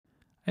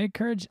I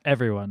encourage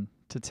everyone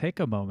to take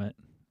a moment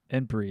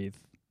and breathe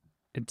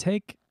and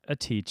take a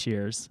tea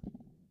cheers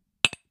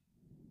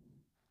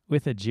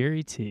with a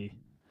Jiri tea.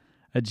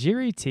 A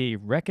Jiri tea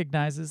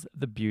recognizes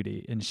the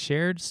beauty in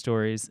shared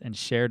stories and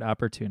shared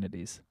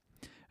opportunities.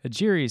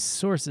 Ajiri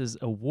sources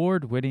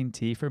award-winning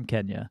tea from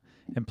Kenya,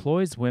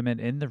 employs women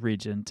in the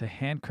region to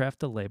handcraft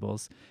the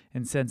labels,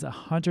 and sends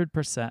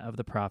 100% of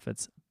the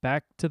profits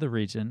back to the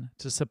region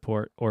to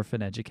support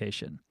orphan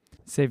education.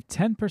 Save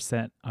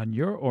 10% on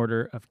your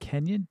order of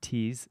Kenyan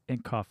teas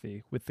and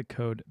coffee with the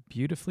code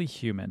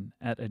BeautifullyHuman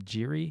at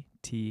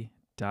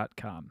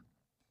ajiritea.com.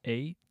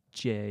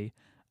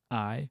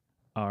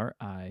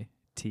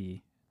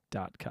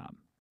 AJIRIT.com.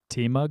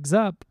 Tea mugs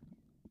up.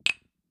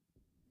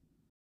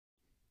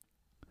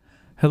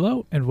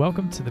 Hello and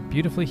welcome to the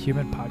Beautifully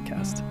Human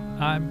podcast.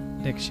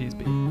 I'm Nick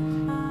Sheesby.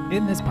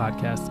 In this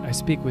podcast, I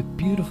speak with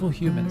beautiful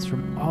humans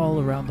from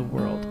all around the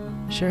world,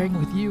 sharing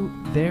with you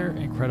their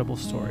incredible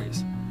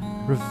stories,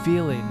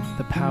 revealing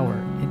the power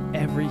in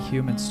every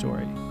human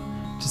story,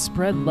 to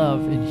spread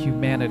love and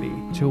humanity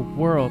to a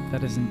world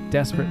that is in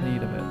desperate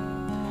need of it,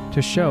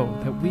 to show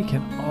that we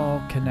can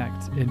all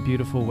connect in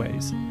beautiful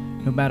ways,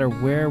 no matter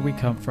where we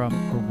come from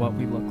or what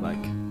we look like.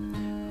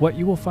 What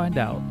you will find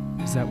out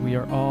is that we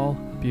are all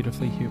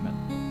beautifully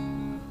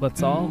human.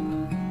 Let's all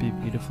be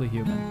beautifully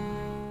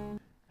human.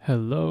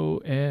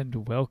 Hello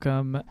and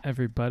welcome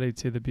everybody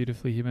to the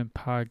Beautifully Human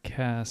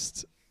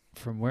podcast.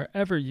 From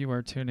wherever you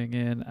are tuning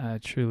in, I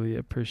truly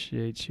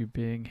appreciate you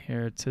being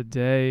here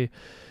today.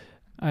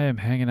 I am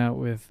hanging out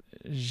with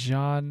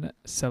Jeanne,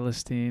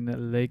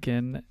 Celestine,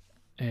 Lakin,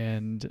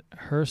 and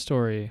her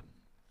story,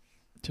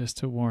 just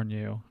to warn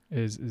you,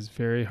 is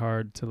very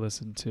hard to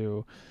listen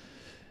to.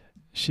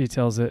 She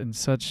tells it in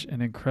such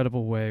an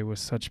incredible way with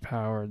such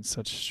power and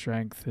such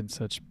strength and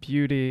such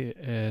beauty,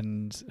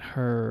 and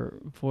her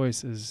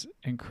voice is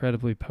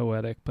incredibly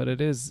poetic, but it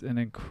is an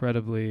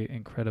incredibly,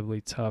 incredibly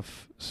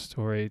tough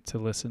story to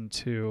listen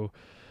to.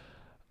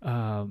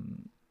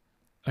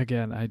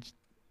 Again,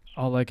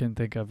 all I can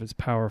think of is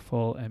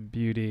powerful and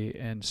beauty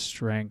and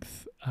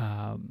strength,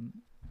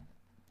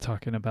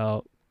 talking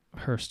about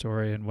her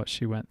story and what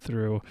she went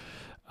through,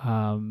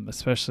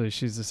 especially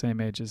she's the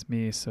same age as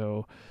me,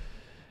 so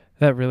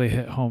that really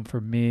hit home for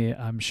me.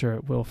 I'm sure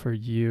it will for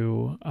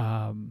you.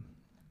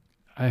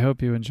 I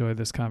hope you enjoy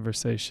this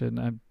conversation.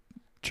 I'm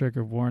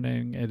trigger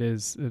warning. It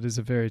is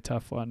a very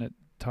tough one. It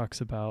talks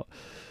about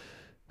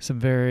some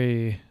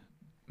very,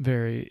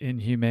 very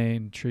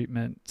inhumane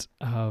treatment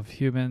of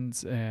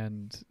humans,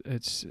 and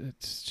it's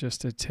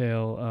just a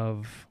tale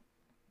of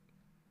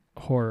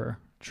horror,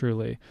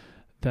 truly,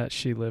 that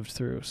she lived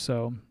through.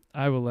 So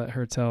I will let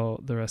her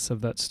tell the rest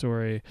of that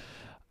story.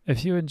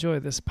 If you enjoy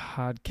this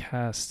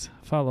podcast,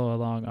 follow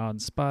along on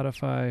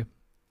Spotify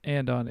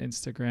and on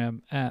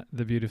Instagram at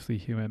The Beautifully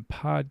Human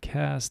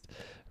Podcast.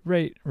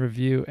 Rate,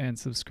 review, and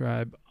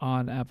subscribe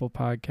on Apple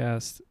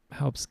Podcasts.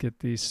 Helps get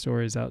these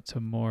stories out to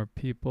more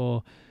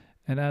people.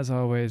 And as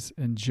always,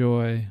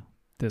 enjoy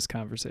this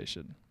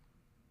conversation.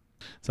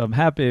 So I'm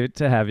happy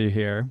to have you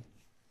here.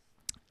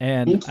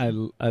 And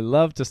I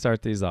love to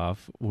start these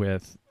off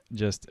with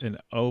just an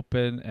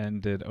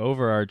open-ended,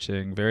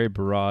 overarching, very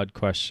broad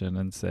question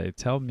and say,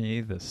 tell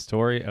me the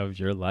story of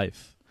your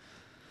life.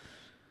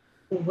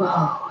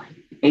 Whoa.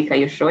 Nick, are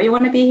you sure you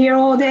want to be here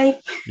all day?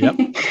 Yep.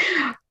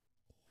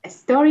 A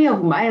story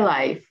of my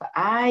life.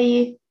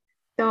 I've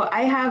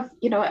gone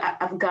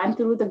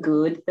through the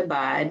good, the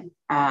bad,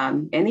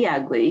 and the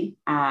ugly.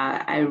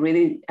 I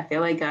feel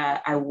like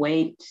I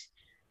went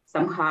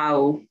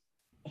somehow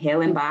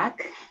hell and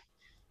back.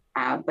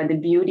 But the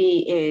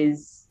beauty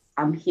is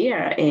I'm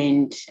here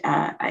and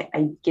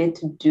I get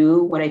to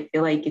do what I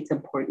feel like it's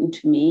important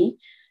to me,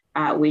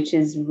 which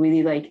is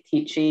really like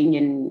teaching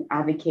and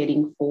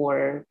advocating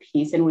for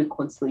peace and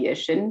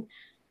reconciliation.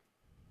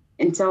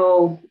 And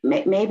so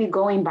maybe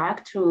going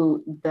back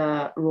to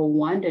the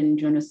Rwandan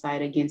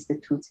genocide against the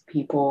Tutsi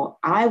people,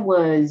 I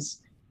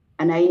was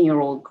a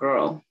 9-year-old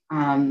girl,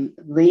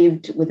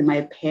 lived with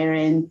my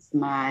parents,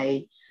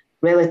 my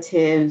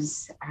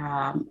relatives,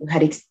 we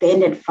had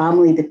extended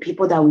family, the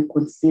people that we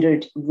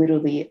considered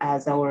literally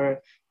as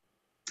our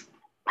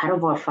part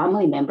of our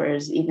family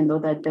members, even though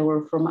that they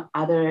were from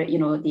other,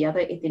 the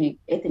other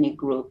ethnic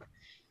group.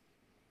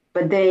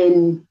 But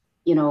then,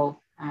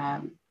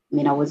 I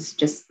was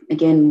just,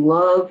 again,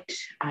 loved.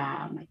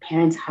 My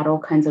parents had all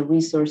kinds of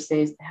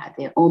resources. They had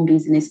their own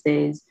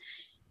businesses.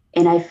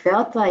 And I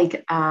felt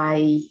like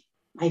my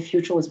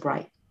future was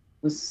bright.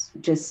 It was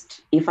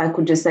just, if I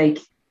could just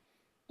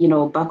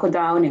buckle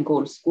down and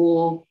go to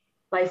school,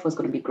 life was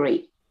going to be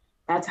great.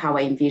 That's how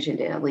I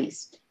envisioned it, at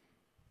least.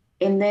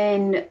 And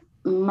then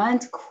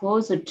months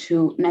closer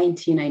to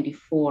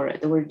 1994,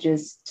 there were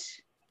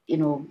just,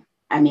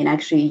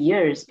 actually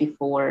years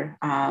before,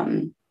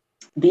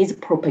 these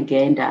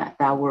propaganda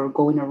that were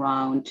going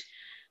around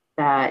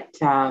that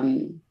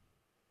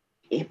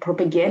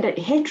propaganda,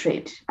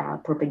 hatred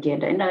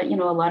propaganda. And,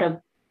 a lot of,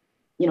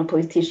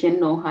 politicians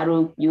know how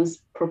to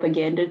use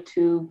propaganda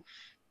to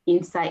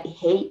incite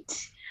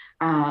hate.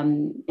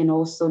 and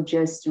also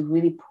just to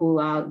really pull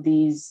out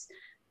these,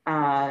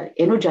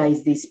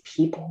 energize these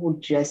people who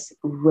just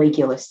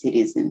regular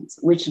citizens,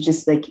 which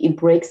just like it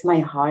breaks my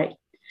heart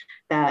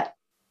that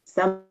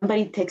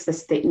somebody takes a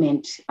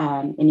statement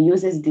and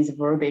uses this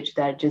verbiage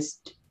that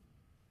just,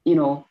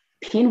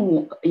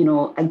 pin,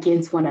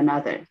 against one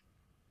another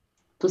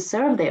to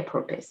serve their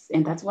purpose.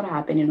 And that's what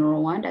happened in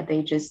Rwanda.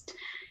 They just,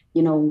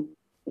 you know,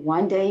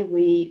 one day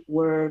we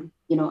were,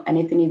 an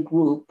ethnic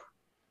group,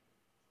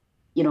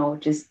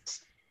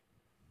 just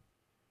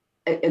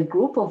a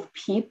group of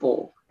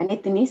people, an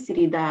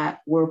ethnicity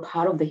that were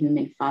part of the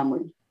human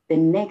family. The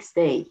next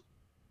day,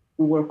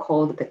 we were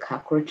called the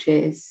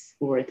cockroaches,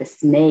 we were the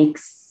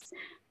snakes,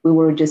 we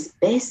were just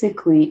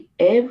basically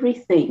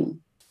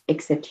everything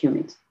except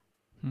humans.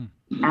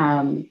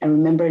 I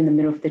remember in the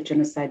middle of the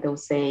genocide, they'll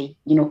say,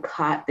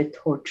 cut the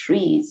tall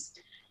trees.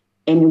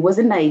 And it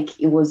wasn't like,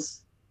 it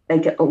was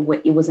like,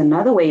 it was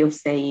another way of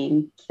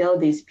saying, kill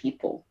these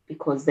people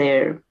because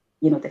they're,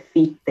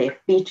 their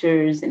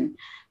features and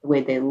the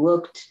way they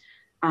looked.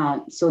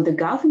 So the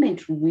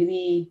government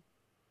really,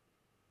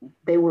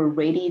 they were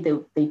ready,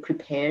 they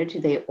prepared,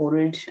 they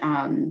ordered,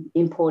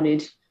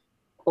 imported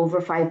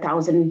over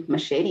 5,000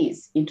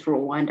 machetes into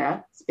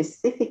Rwanda,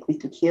 specifically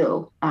to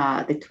kill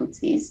the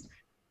Tutsis.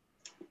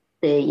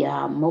 They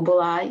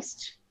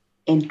mobilized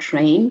and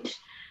trained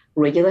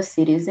regular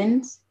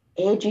citizens,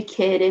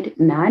 educated,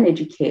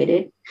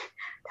 non-educated,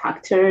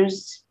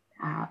 doctors,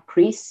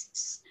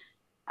 priests,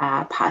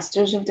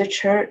 pastors of the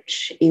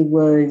church. It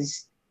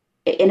was,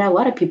 and a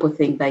lot of people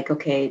think like,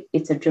 okay,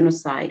 it's a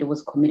genocide. It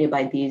was committed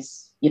by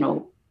these,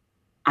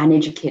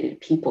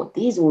 uneducated people.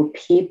 These were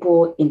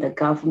people in the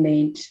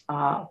government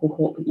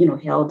who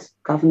held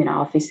government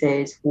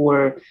offices, who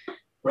were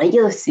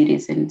regular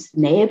citizens,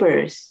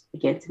 neighbors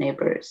against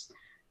neighbors,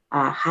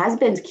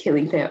 husbands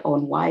killing their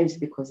own wives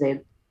because they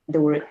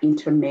were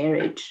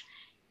intermarriage.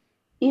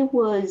 It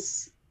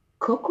was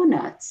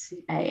coconuts,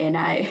 and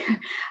I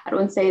I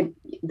don't say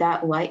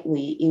that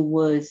lightly. It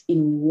was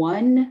in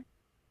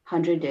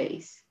 100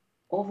 days,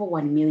 over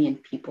 1 million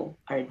people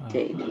are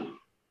dead.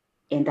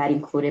 And that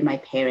included my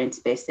parents,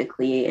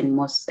 basically, and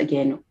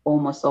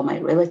almost all my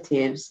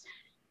relatives,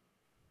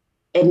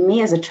 and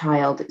me as a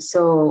child.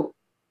 So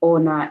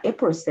on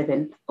April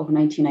 7th of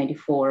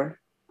 1994,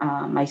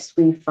 my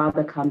sweet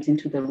father comes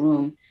into the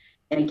room.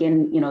 And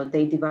again,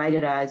 they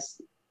divided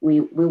us. We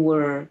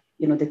were,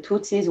 the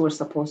Tutsis were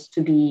supposed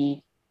to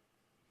be,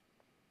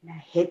 I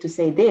hate to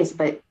say this,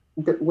 but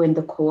when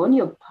the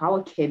colonial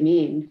power came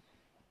in,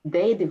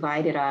 they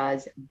divided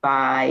us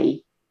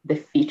by the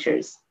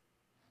features.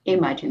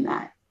 Imagine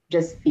that,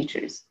 just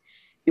features.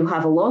 You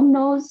have a long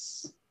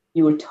nose,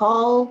 you're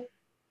tall,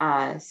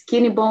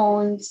 skinny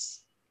bones.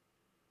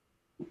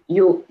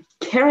 Your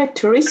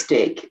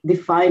characteristic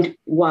defined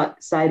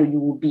what side you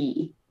will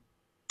be.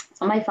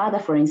 So my father,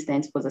 for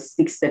instance, was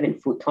a 6'7"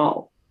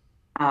 tall.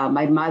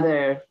 My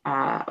mother,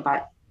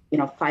 about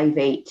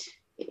 5'8",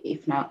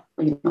 if not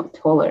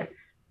taller.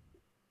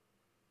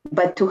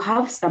 But to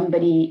have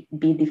somebody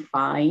be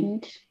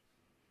defined,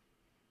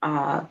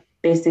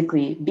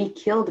 basically be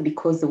killed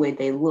because the way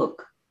they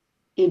look,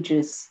 it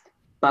just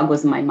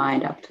boggles my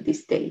mind up to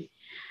this day.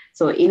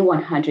 So in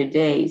 100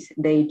 days,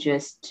 they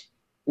just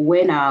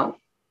went out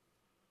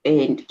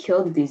and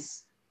killed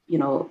these,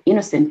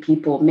 innocent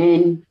people,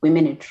 men,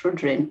 women, and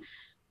children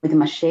with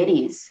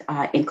machetes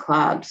and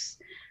clubs.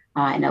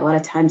 And a lot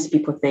of times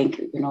people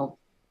think,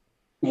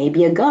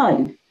 maybe a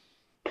gun.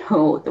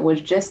 No, there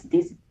was just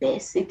these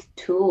basic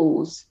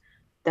tools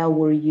that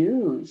were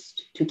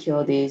used to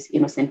kill these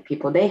innocent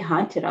people. They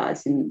hunted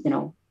us in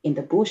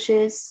the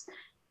bushes,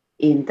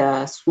 in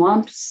the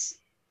swamps.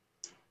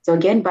 So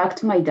again, back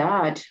to my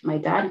dad. My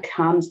dad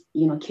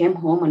came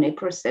home on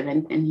April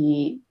 7th,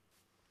 and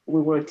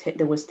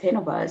there was 10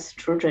 of us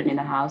children in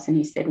the house, and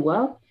he said,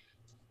 well,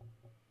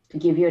 to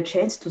give you a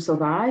chance to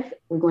survive,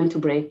 we're going to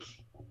break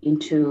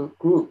into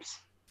groups.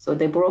 So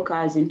they broke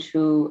us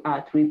into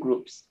 3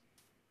 groups.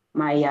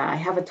 I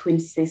have a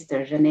twin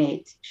sister,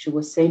 Jeanne. She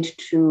was sent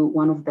to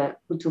one of the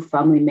Hutu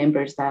family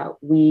members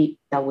that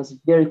was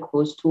very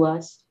close to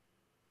us.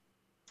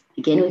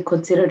 Again, we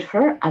considered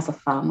her as a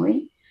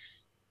family.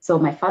 So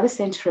my father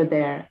sent her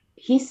there.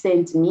 He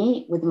sent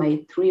me with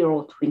my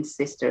 3-year-old twin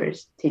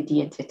sisters,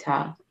 Teddy and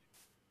Teta,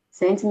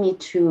 sent me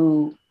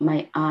to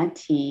my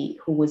auntie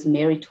who was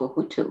married to a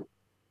Hutu.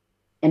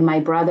 And my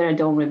brother, I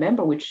don't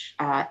remember which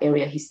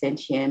area he sent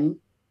him.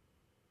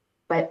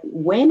 But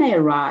when I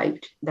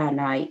arrived that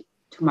night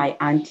to my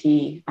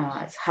auntie's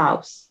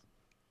house,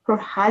 her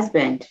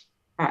husband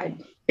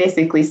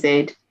basically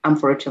said,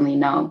 unfortunately,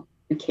 no,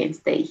 you can't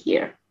stay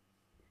here.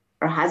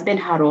 Her husband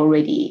had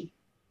already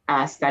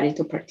started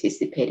to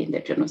participate in the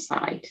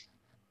genocide.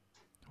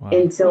 Wow.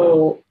 And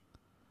so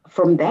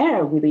from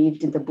there, we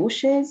lived in the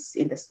bushes,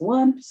 in the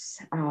swamps.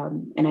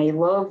 And I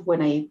love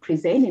when I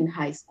present in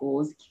high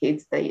schools,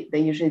 kids, they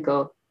usually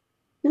go,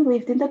 you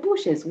lived in the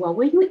bushes. What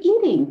were you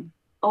eating?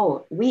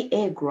 Oh, we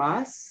ate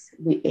grass,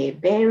 we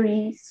ate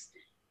berries.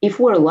 If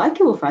we're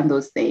lucky, we'll find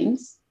those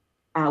things.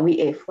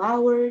 We ate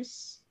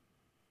flowers.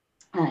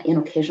 And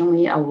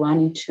occasionally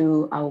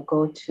I'll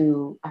go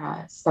to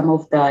some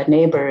of the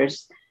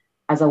neighbors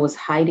as I was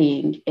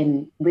hiding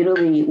and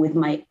literally with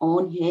my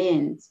own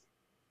hands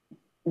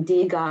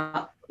dig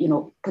up,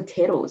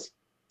 potatoes,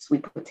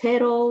 sweet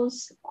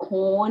potatoes,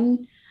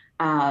 corn.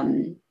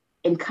 Um,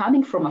 and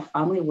coming from a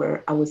family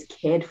where I was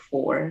cared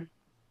for,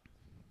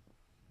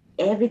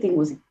 everything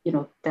was,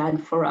 done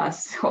for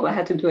us. All I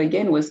had to do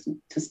again was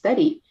to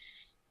study.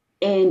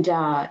 And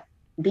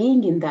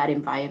being in that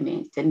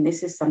environment, and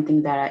this is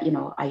something that,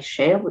 I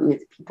share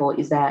with people,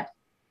 is that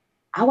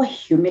our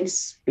human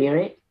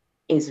spirit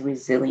is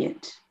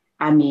resilient.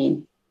 I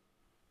mean,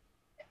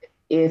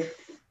 if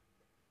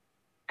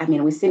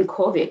we've seen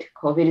COVID.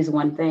 COVID is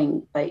one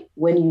thing, but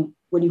when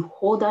you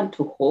hold on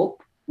to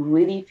hope,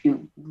 really, if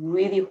you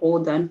really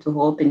hold on to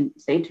hope and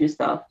say to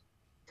yourself,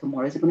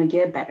 tomorrow is going to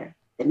get better.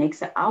 The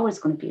next hour is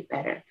going to be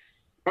better.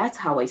 That's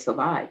how I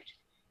survived.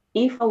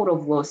 If I would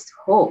have lost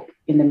hope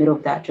in the middle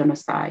of that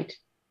genocide,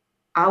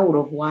 I would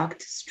have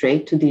walked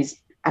straight to these.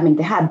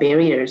 They had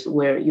barriers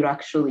where you're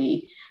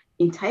actually,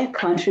 entire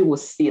country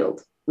was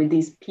sealed with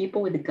these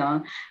people with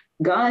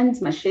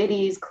guns,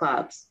 machetes,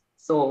 clubs.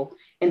 So,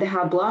 and they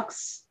have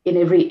blocks in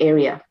every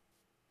area.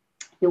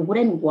 You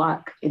wouldn't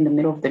walk in the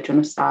middle of the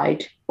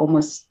genocide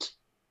almost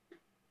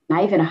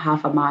not even a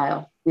half a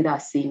mile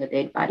without seeing a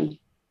dead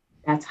body.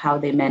 That's how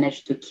they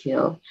managed to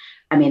kill.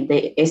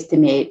 They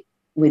estimate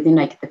within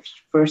like the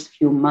first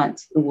few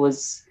months, it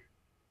was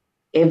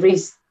every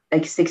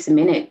like 6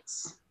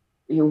 minutes,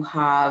 you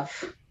have,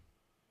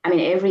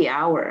 every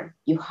hour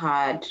you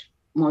had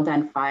more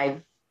than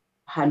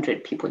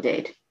 500 people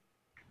dead.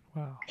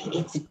 Wow.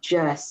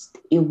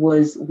 It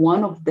was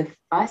one of the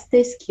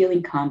fastest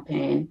killing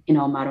campaign in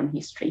our modern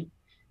history.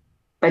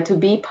 But to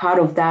be part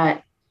of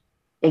that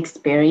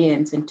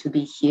experience and to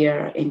be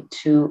here and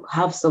to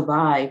have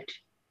survived,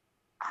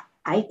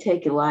 I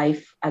take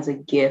life as a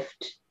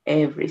gift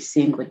every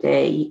single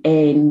day.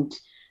 And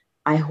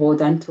I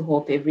hold on to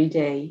hope every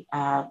day.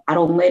 I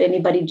don't let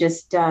anybody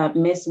just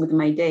mess with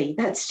my day.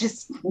 That's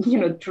just,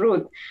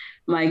 truth.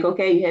 I'm like,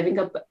 okay, you're having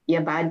a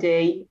bad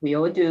day. We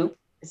all do.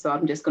 So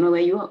I'm just going to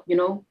let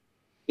you,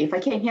 if I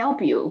can't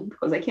help you,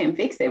 because I can't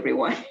fix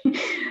everyone,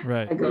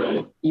 Right.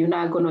 You're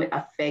not going to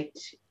affect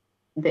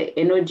the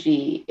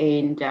energy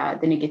and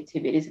the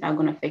negativity is not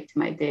going to affect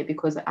my day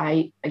because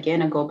I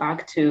go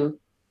back to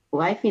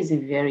life is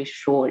very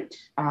short.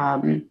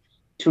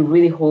 To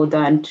really hold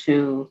on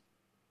to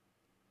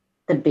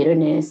the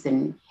bitterness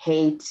and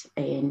hate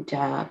and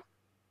to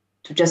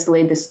just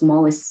let the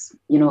smallest,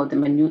 the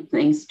minute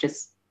things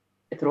just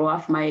throw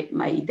off my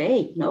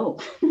day. No.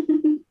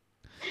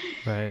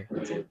 Right.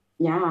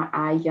 Yeah,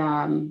 I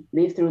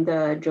lived through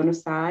the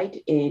genocide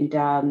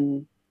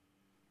and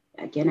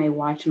again, I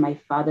watched my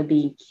father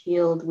being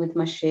killed with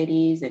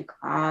machetes and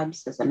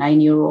clubs as a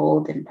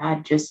 9-year-old, and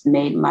that just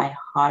made my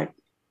heart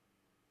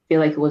feel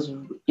like it was,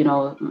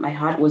 my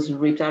heart was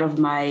ripped out of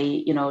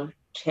my,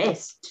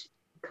 chest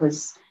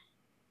because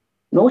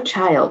no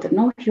child,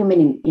 no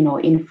human,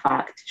 in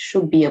fact,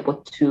 should be able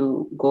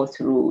to go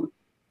through,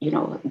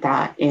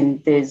 that.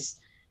 And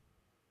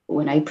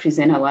when I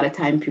present, a lot of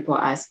time people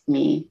ask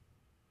me,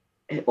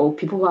 or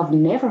people who have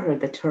never heard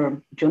the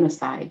term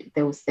genocide,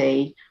 they will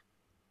say,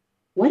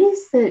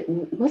 what's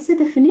the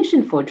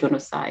definition for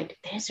genocide?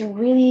 There's a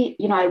really,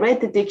 I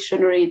read the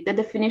dictionary. The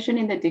definition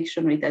in the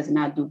dictionary does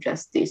not do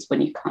justice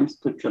when it comes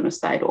to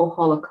genocide or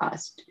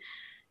Holocaust.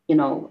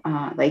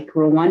 Like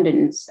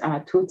Rwandans,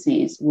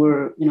 Tutsis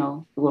were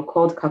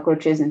called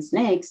cockroaches and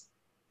snakes.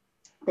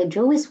 The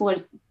Jews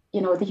were,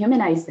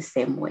 dehumanized the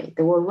same way.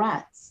 They were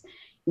rats.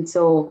 And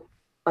so,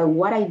 but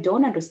what I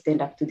don't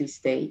understand up to this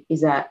day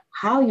is that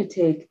how you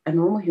take a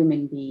normal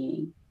human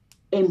being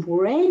and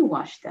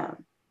brainwash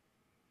them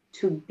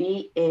to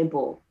be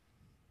able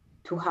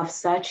to have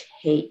such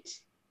hate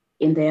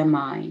in their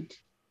mind,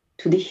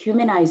 to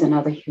dehumanize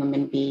another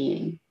human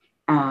being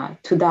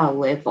to that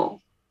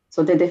level.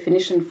 So the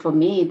definition for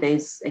me,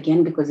 there's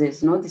again, because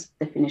there's no this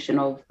definition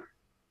of,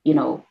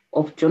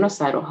 of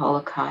genocide or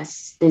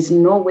Holocaust, there's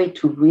no way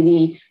to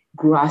really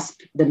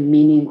grasp the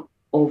meaning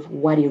of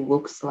what it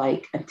looks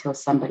like until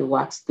somebody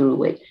walks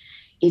through it.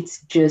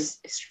 It's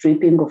just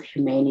stripping of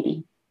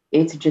humanity.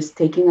 It's just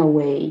taking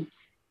away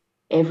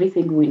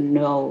everything we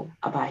know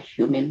about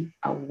human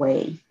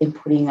away and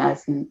putting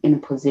us in a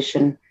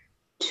position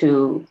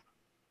to,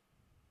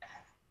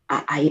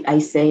 I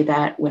say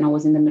that when I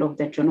was in the middle of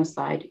that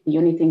genocide, the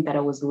only thing that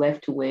I was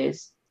left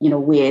with,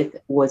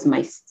 was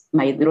my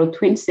little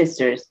twin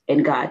sisters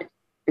and God,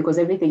 because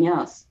everything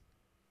else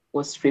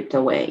was stripped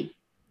away.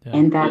 Yeah.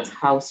 And that's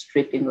how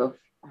stripping of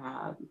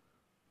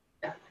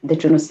the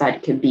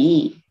genocide can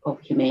be of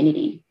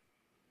humanity.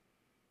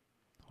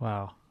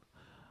 Wow.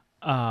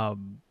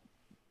 Um,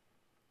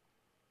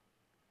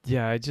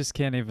 yeah, I just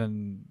can't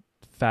even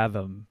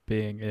fathom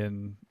being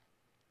in,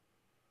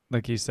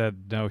 like you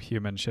said, no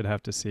human should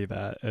have to see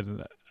that.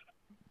 And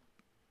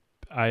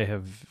I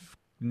have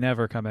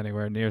never come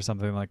anywhere near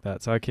something like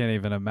that. So I can't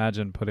even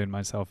imagine putting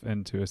myself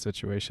into a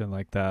situation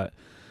like that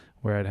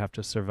where I'd have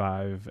to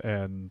survive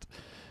and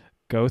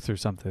go through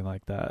something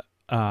like that.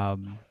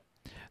 Um,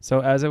 so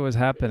as it was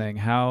happening,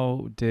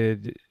 how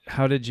did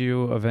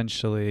you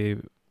eventually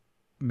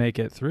make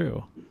it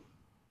through?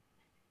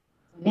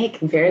 Nick,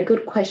 very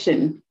good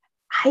question.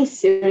 I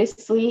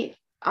seriously,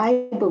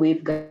 I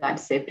believe God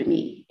saved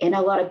me. And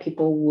a lot of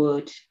people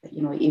would,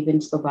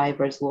 even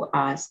survivors will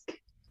ask,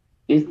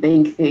 you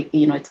think that,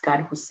 it's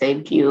God who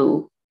saved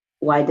you.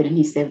 Why didn't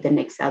he save the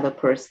next other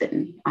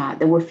person?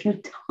 There were a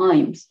few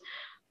times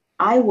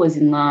I was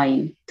in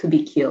line to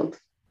be killed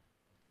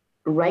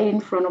right in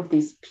front of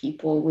these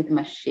people with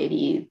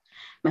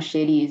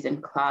machetes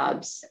and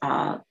clubs,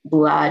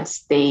 blood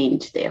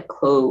stained their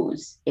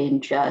clothes,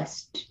 and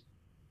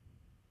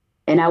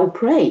I would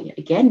pray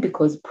again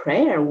because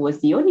prayer was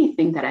the only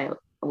thing that I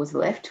was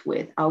left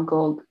with. I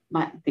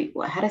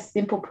had a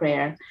simple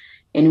prayer,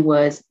 and it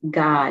was,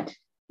 God,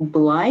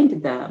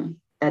 blind them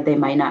that they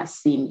might not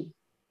see me.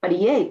 But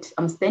yet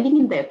I'm standing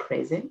in their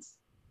presence,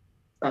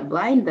 but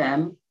blind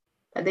them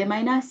that they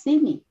might not see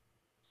me.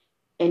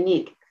 And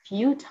Nick,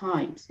 few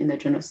times in the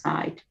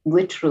genocide,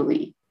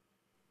 literally,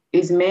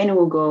 these men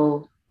will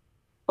go,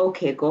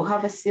 okay, go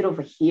have a seat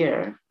over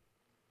here.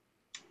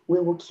 We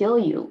will kill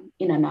you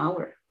in an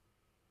hour.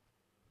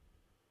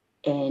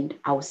 And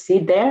I'll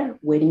sit there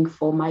waiting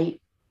for my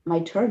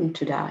turn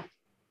to die.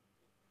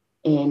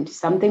 And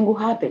something will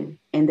happen.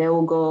 And they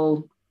will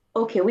go,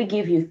 okay, we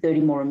give you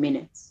 30 more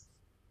minutes.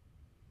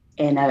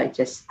 And I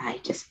just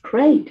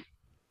prayed.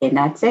 And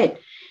that's it.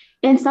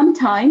 And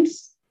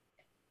sometimes,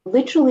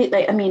 literally,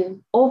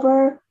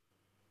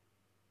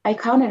 I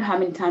counted how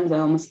many times I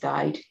almost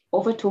died,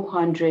 over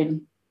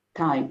 200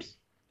 times.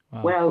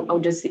 Wow. Where I'll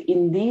just,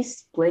 in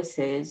these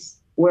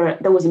places where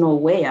there was no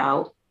way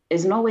out,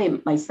 there's no way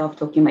myself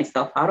talking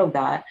myself out of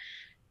that,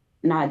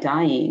 not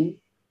dying.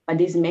 But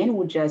these men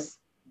would just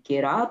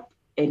get up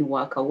and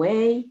walk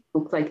away,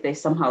 look like they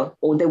somehow,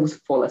 or they would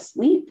fall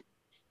asleep.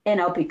 And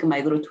I'll pick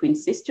my little twin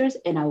sisters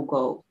and I'll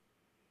go.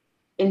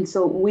 And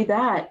so with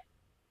that,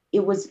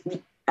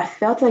 I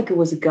felt like it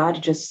was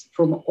God just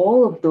from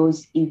all of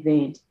those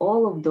events,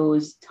 all of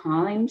those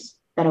times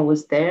that I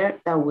was there,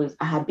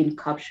 I had been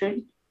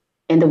captured,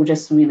 and they would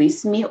just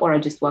release me or I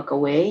just walk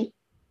away.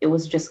 It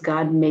was just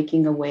God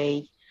making a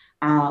way.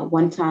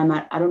 One time,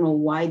 I don't know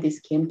why this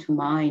came to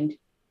mind.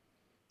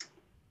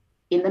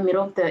 In the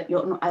middle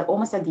of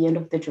almost at the end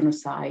of the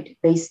genocide,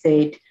 they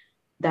said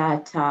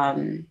that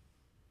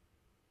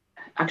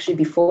actually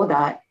before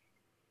that,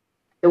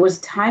 there was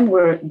time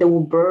where they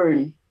will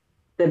burn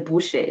the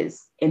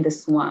bushes in the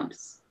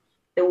swamps.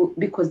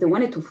 Because they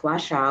wanted to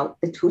flush out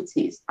the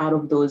Tutsis out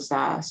of those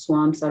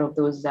swamps, out of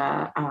those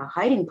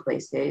hiding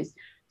places.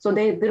 So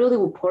they literally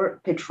will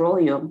pour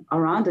petroleum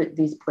around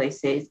these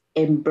places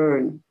and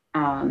burn.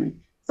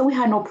 So we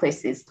had no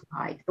places to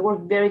hide. There were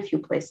very few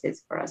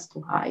places for us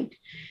to hide.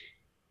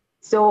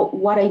 So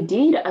what I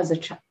did as a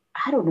child,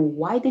 I don't know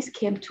why this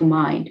came to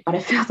mind, but I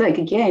felt like,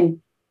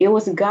 again, it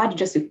was God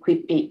just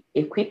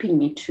equipping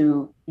me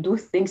to do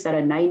things that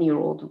a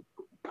 9-year-old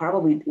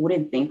probably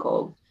wouldn't think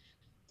of.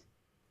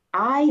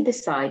 I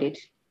decided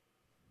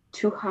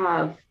to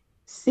have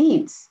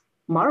seeds,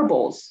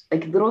 marbles,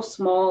 like little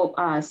small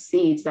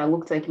seeds that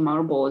looked like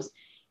marbles,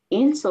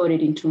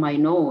 inserted into my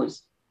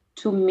nose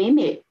to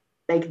mimic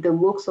like the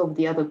looks of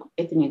the other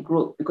ethnic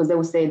group, because they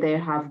would say they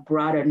have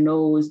broader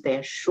nose,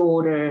 they're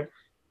shorter.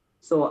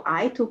 So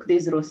I took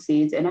these little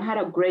seeds and I had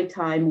a great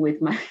time with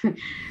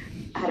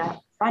I had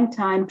a fun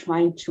time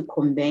trying to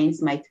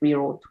convince my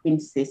 3-year-old twin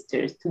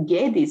sisters to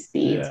get these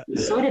seeds,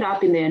 sewed it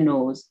up in their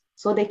nose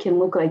so they can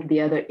look like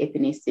the other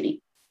ethnicity.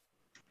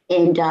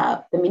 And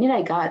the minute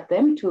I got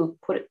them to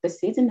put the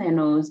seeds in their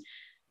nose,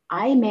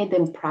 I made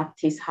them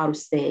practice how to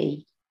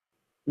say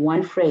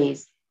one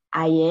phrase,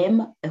 I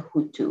am a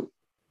Hutu.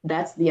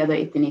 That's the other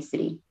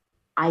ethnicity.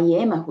 I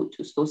am a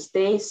Hutu. So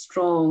stay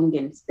strong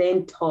and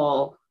stand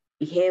tall.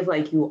 Behave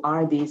like you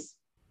are this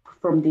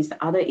from this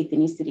other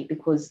ethnicity,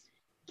 because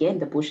again,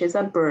 the bushes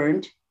are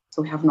burned.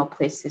 So we have no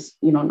places,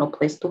 no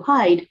place to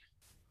hide.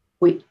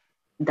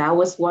 That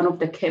was one of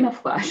the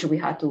camouflage we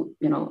had to,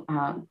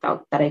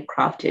 that I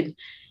crafted.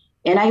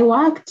 And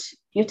a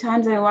few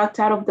times I walked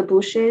out of the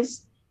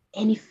bushes,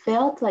 and it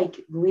felt like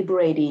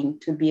liberating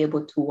to be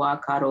able to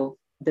walk out of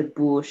the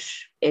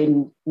bush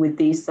and with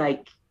these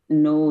like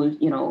nose,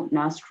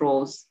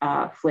 nostrils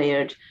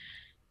flared.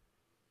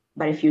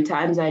 But a few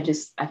times I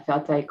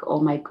felt like, oh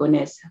my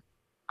goodness,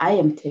 I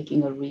am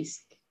taking a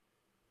risk.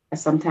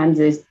 Sometimes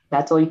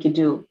that's all you can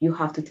do. You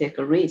have to take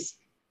a risk.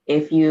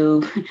 It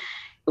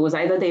was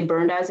either they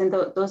burned us in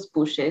those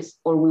bushes,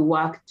 or we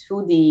walked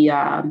to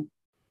the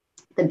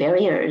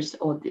barriers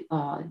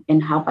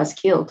and have us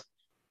killed.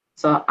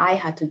 So I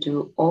had to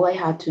do all I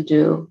had to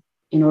do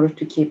in order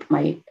to keep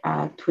my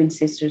twin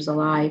sisters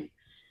alive.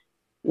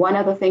 One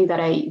other thing that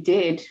I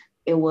did,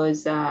 it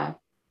was, and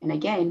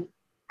again,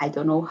 I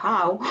don't know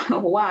how,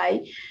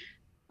 why,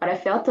 but I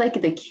felt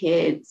like the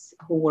kids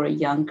who were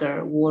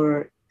younger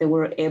they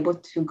were able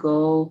to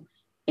go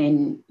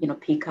and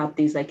pick up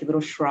these like little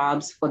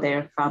shrubs for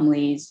their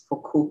families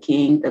for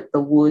cooking, the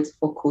woods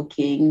for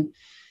cooking.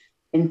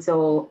 And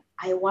so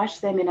I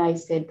watched them and I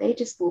said, they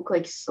just look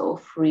like so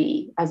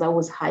free as I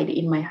was hiding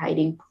in my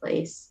hiding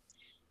place.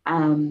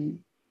 Um,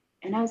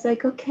 and I was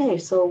like, okay,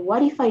 so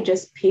what if I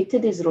just picked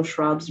these little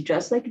shrubs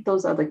just like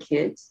those other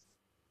kids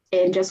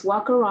and just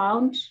walk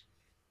around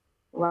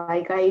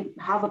like I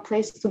have a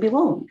place to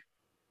belong?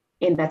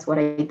 And that's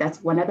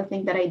one other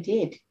thing that I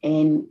did.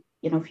 And,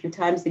 a few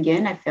times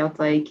again, I felt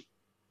like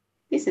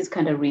this is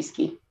kind of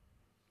risky.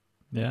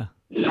 Yeah.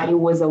 I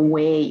was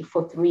away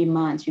for 3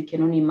 months. You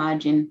can only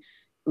imagine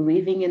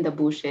living in the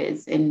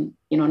bushes. And,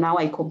 now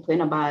I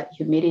complain about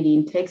humidity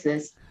in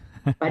Texas,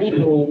 but in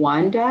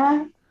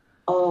Rwanda,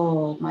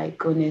 oh my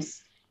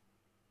goodness,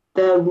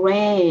 the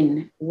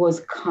rain was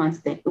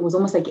constant. It was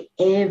almost like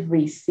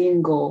every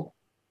single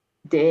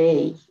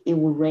day it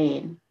would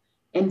rain.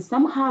 And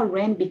somehow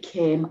rain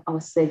became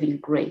our saving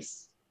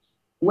grace.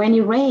 When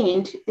it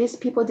rained, these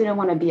people didn't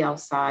want to be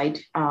outside.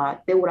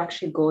 They would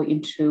actually go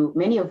into,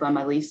 many of them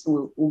at least,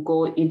 will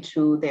go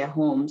into their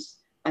homes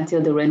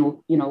until the rain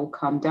will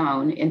calm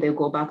down, and they'll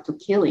go back to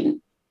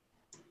killing.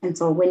 And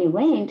so when it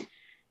rained,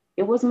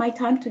 it was my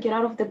time to get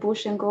out of the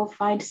bush and go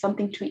find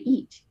something to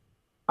eat,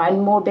 find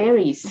more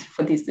berries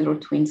for these little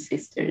twin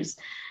sisters.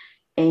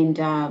 And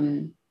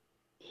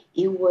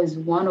it was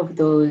one of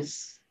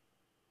those,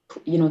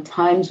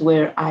 times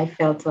where I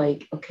felt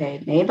like,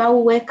 okay, maybe I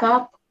will wake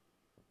up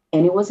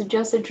and it was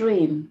just a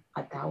dream,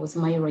 but that was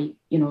my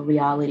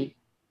reality.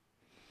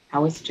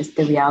 That was just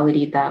the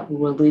reality that we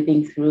were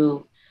living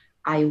through.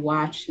 I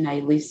watched and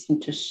I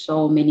listened to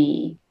so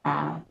many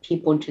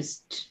people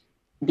just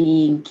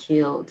being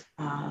killed,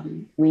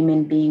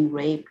 women being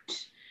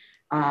raped.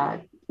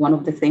 One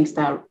of the things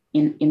that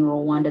in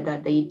Rwanda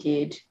that they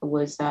did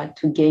was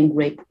to gang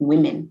rape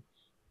women.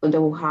 So they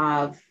will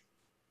have,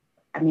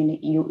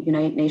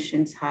 United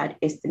Nations had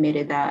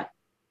estimated that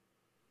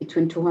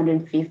between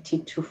 250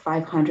 to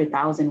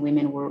 500,000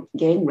 women were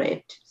gang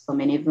raped. So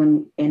many of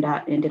them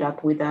ended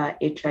up with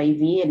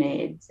HIV and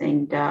AIDS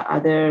and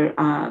other,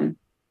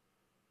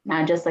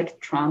 not just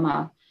like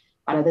trauma,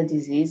 but other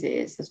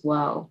diseases as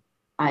well,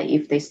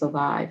 if they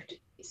survived.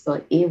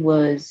 So it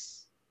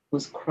was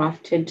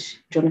crafted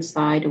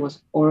genocide. It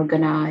was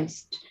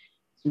organized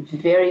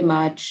very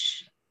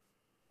much.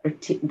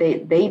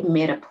 They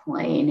made a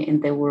plan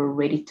and they were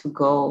ready to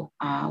go.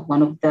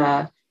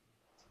 But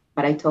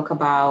I talk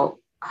about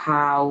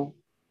how,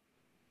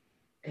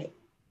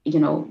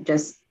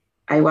 just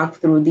I walk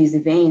through these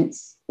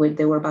events where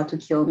they were about to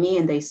kill me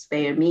and they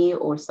spare me,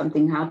 or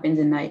something happens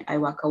and I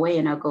walk away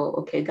and I go,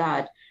 okay,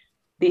 God,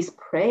 this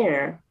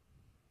prayer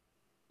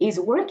is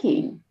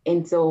working.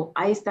 And so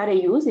I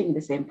started using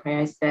the same prayer.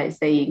 I started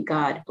saying,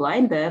 God,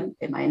 blind them,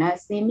 they might not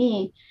see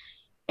me.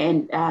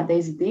 And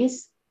there's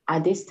this,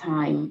 at this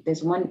time,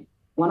 there's one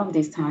of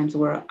these times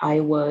where I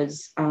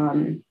was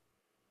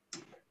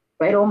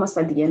right almost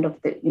at the end of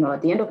at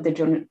the end of the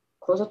journey,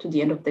 closer to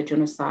the end of the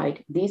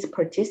genocide. These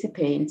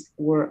participants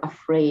were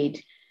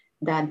afraid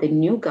that the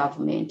new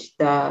government,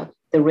 the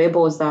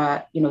rebels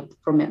that,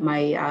 from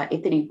my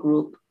ethnic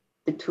group,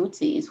 the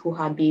Tutsis, who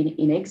had been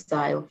in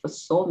exile for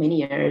so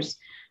many years,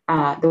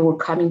 they were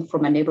coming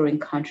from a neighboring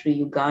country,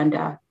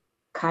 Uganda,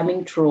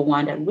 coming to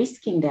Rwanda,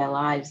 risking their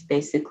lives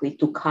basically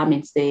to come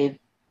and save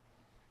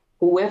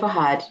whoever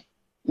had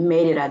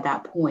made it at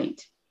that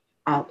point,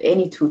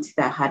 any Tutsi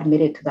that had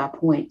made it to that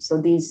point.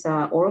 So these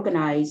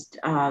organized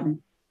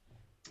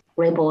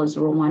rebels,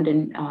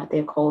 Rwandan,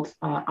 they're called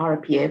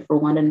RPF,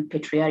 Rwandan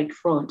Patriotic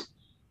Front,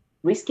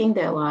 risking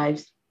their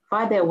lives,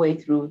 fight their way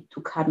through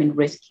to come and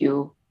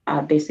rescue,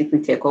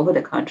 basically take over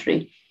the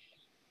country.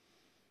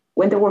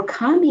 When they were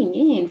coming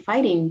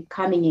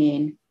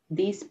in,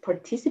 these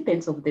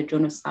participants of the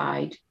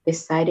genocide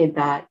decided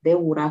that they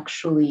would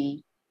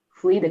actually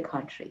flee the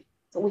country.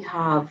 So we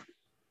have,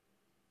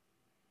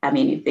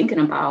 you're thinking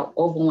about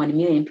over 1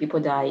 million people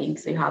dying.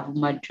 So you have a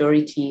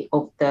majority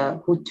of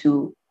the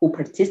Hutu who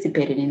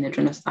participated in the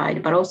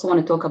genocide, but I also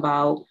want to talk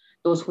about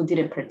those who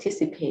didn't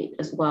participate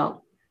as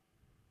well.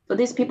 So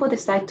these people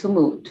decide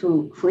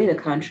to flee the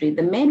country.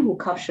 The man who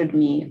captured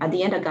me, at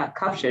the end I got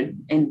captured,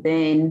 and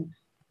then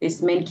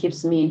this man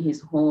keeps me in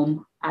his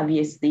home,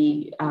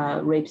 obviously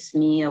rapes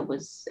me.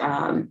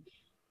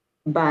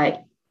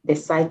 But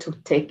decide to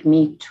take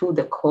me to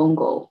the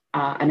Congo,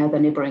 another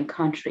neighboring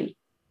country,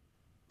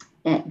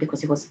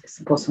 because he was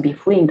supposed to be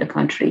fleeing the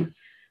country,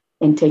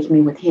 and take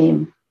me with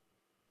him.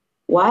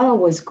 While I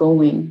was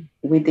going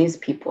with these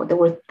people, there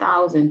were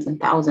thousands and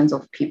thousands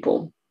of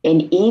people.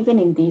 And even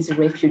in these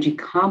refugee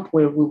camp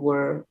where we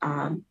were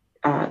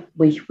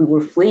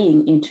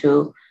fleeing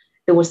into,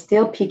 they were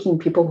still picking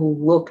people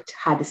who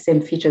had the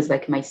same features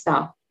like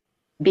myself,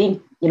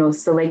 being,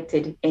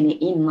 selected and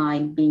in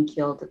line, being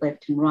killed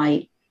left and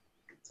right.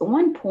 So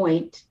one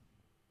point,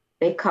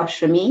 they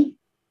captured me.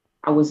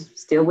 I was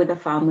still with the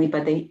family,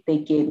 but they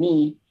gave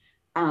me,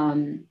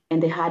 and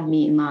they had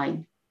me in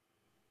line.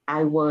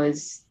 I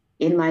was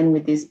in line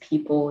with these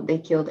people. They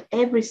killed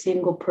every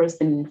single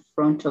person in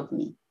front of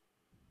me.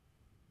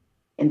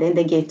 And then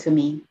they gave to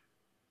me.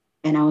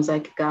 And I was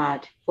like,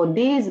 God, for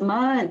these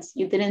months,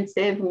 you didn't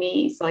save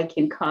me so I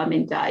can come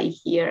and die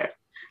here.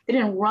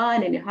 didn't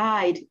run and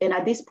hide. And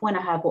at this point,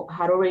 had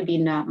already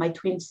been, my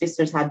twin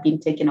sisters had been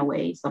taken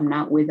away. So I'm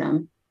not with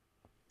them.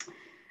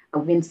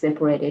 I've been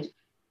separated.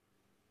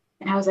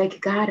 And I was like,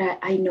 God,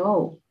 I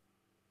know.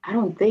 I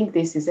don't think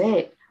this is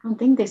it. I don't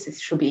think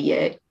should be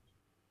it.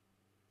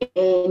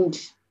 And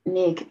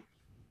Nick,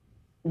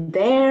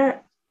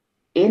 there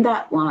in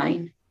that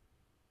line,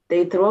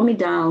 they throw me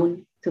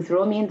down to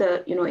throw me in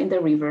the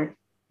river,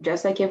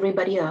 just like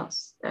everybody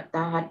else that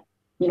had,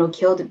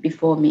 killed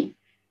before me.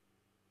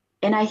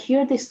 And I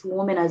hear this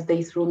woman as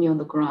they threw me on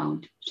the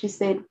ground. She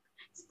said,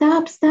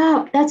 stop,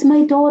 stop. That's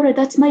my daughter.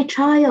 That's my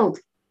child.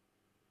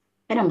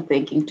 And I'm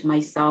thinking to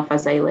myself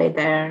as I lay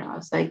there, I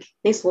was like,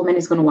 this woman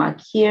is going to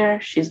walk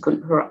here.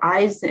 Her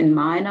eyes and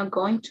mine are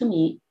going to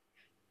meet.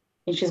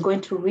 And she's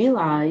going to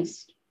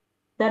realize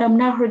that I'm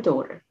not her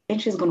daughter. And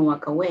she's going to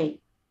walk away.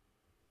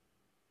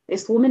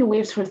 This woman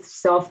weaves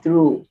herself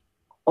through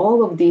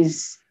all of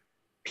these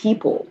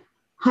people,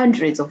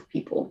 hundreds of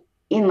people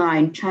in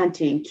line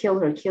chanting, kill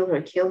her, kill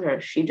her, kill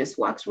her. She just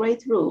walks right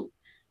through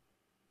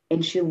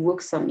and she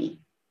looks at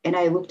me. And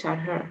I looked at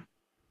her.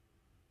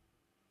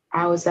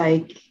 I was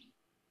like,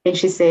 and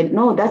she said,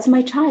 no, that's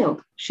my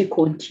child. She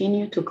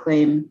continued to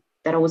claim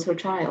that I was her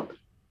child.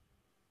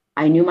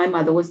 I knew my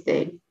mother was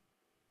dead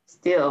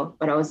still,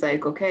 but I was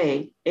like,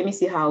 okay, let me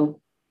see how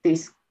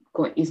this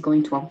is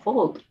going to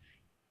unfold.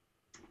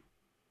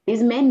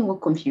 These men were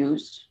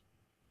confused.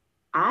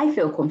 I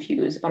feel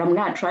confused, but I'm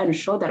not trying to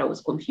show that I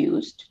was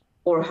confused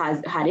or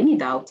had any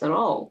doubts at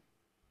all.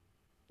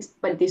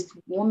 But this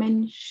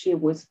woman, she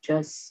was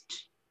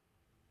just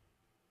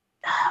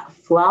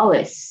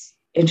flawless.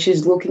 And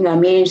she's looking at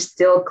me and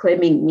still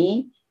claiming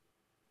me.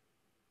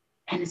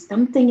 And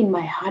something in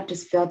my heart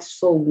just felt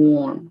so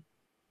warm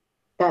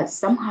that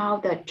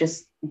somehow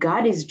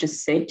God is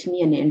just sent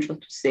me an angel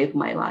to save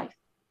my life.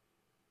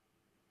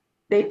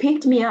 They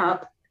picked me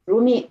up,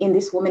 threw me in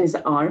this woman's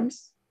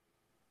arms.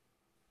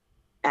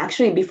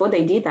 Actually, before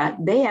they did that,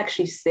 they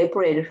actually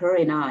separated her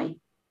and I.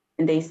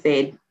 And they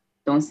said,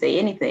 don't say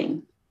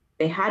anything.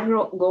 They had her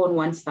go on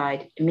one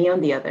side, me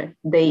on the other.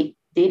 They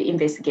did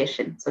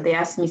investigation. So they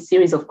asked me a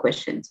series of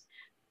questions.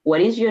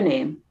 What is your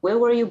name? Where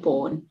were you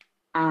born?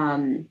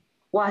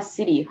 What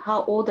city?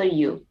 How old are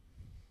you?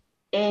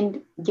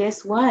 And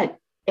guess what?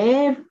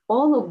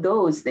 All of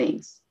those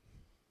things.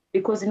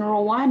 Because in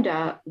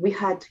Rwanda, we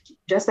had,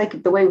 just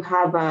like the way we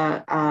have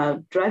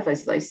a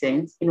driver's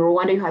license, in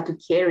Rwanda, you had to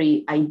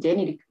carry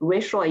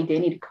racial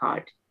identity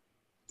card.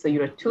 So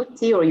you're a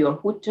Tutsi or you're a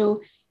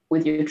Hutu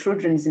with your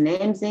children's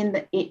names in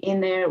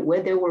there,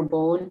 where they were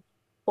born.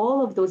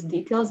 All of those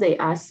details they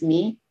asked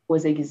me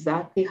was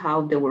exactly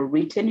how they were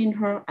written in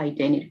her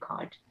identity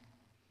card.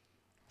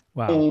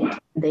 Wow. And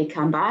they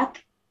come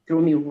back,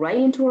 threw me right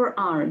into her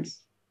arms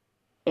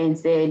and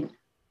said,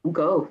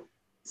 go.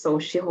 So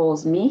she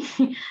holds me,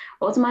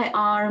 holds my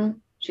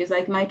arm. She's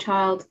like, my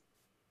child,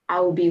 I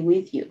will be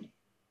with you.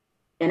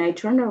 And I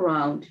turned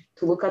around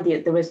to look at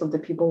the rest of the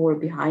people who were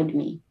behind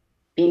me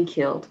being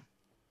killed.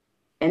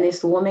 And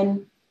this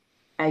woman,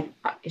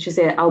 she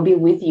said, I'll be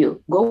with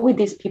you. Go with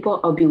these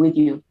people, I'll be with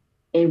you.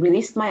 And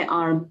released my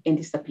arm and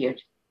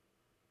disappeared.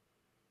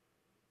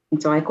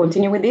 And so I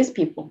continue with these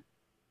people.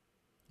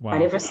 Wow.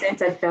 But ever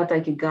since, I felt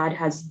like God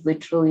has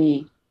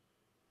literally,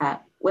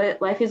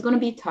 life is going to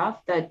be tough,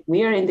 that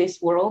we are in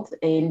this world,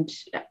 and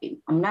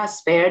I'm not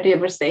spared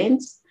ever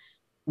since.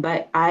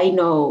 But I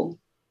know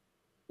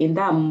in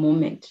that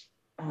moment,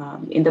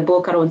 in the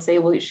book, I don't say,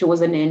 well, she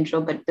was an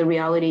angel, but the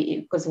reality,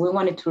 because we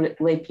wanted to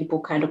let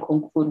people kind of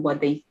conclude what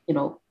they,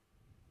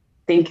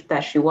 think that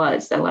she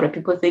was. A lot of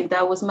people think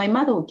that was my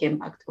mother who came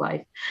back to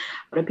life.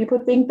 A lot of people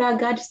think that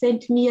God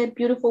sent me a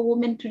beautiful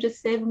woman to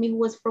just save me who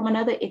was from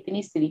another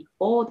ethnicity.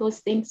 All those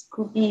things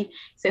could be,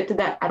 except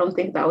that I don't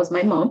think that was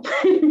my mom.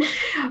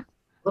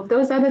 Of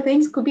those other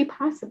things could be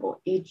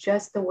possible. It's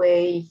just the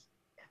way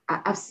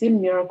I've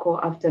seen miracle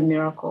after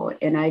miracle.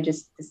 And I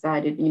just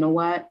decided, you know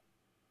what?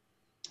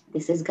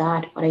 This is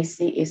God. What I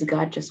see is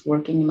God just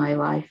working in my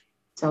life.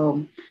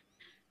 So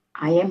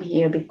I am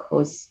here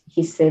because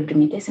he saved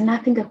me. There's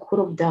nothing I could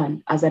have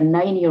done as a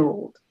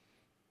 9-year-old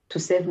to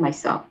save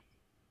myself.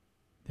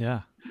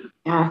 Yeah.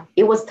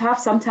 It was tough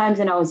sometimes.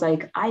 And I was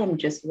like, I am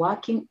just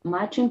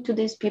marching to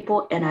these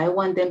people, and I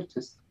want them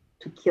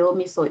to kill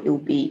me. So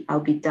I'll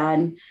be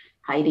done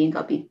hiding.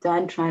 I'll be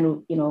done trying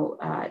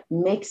to,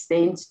 make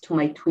sense to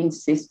my twin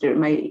sister,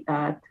 my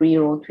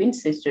 3-year-old twin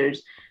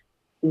sisters,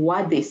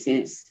 what this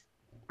is,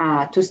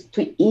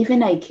 to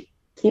even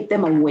keep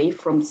them away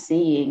from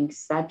seeing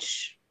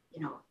such,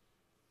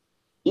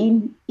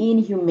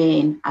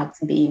 inhumane acts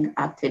being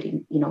acted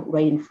in,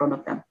 right in front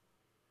of them.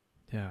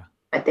 Yeah.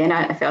 But then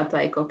I felt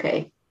like,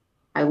 okay,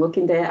 I look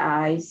in their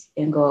eyes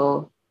and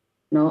go,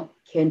 no,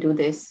 can't do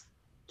this.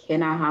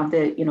 Cannot have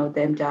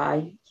them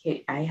die.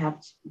 I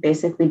have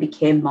basically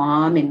became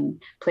mom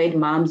and played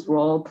mom's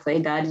role,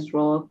 played dad's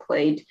role,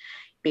 played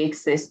big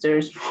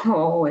sister's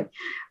role.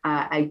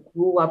 I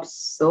grew up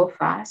so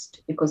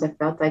fast because I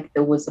felt like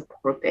there was a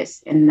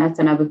purpose. And that's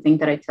another thing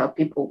that I tell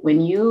people.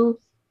 When you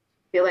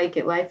feel like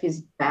life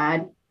is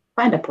bad,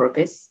 find a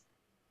purpose.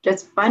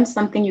 Just find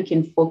something you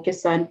can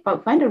focus on,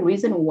 but find a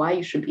reason why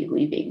you should be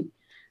leaving.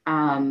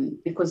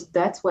 Because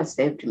that's what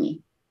saved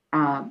me.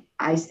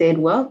 I said,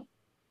 well,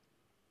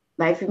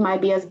 life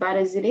might be as bad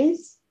as it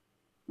is,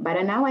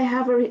 but now I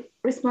have a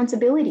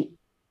responsibility.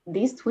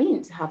 These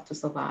twins have to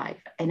survive,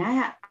 and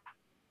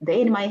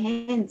they in my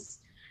hands,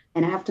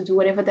 and I have to do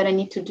whatever that I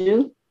need to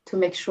do to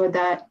make sure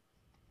that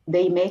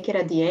they make it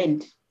at the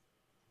end.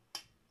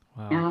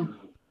 Wow. Yeah.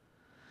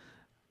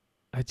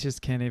 I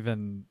just can't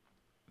even,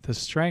 the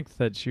strength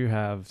that you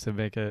have to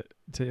make it,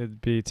 to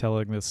be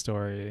telling this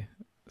story.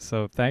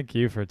 So thank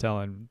you for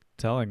telling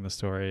the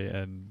story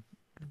and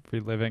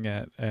reliving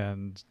it,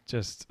 and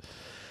just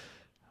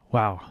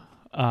wow.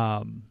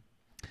 Um,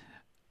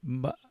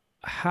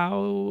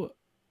 how,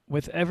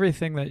 with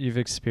everything that you've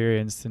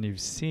experienced and you've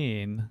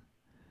seen,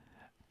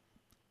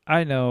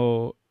 I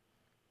know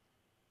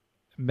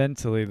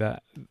mentally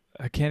that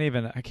I can't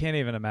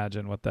even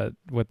imagine what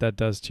that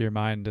does to your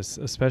mind,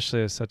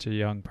 especially as such a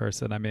young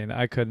person. I mean,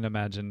 I couldn't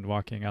imagine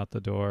walking out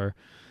the door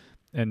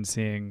and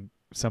seeing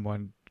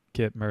someone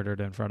get murdered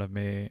in front of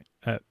me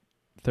at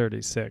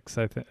 36.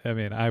 I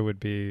mean, I would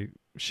be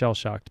shell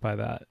shocked by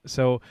that.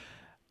 So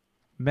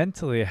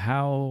mentally,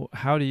 how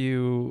do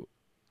you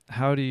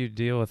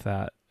deal with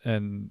that,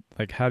 and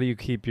like how do you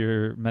keep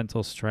your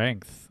mental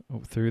strength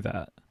through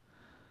that?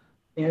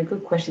 Very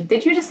good question.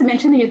 Did you just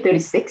mention that you're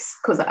 36?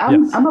 Because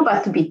I'm Yes. I'm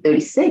about to be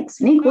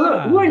 36. Nick,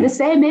 we're the Ah.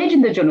 same age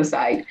in the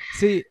genocide.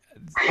 See,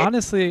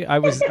 honestly, I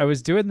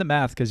was doing the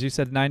math because you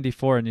said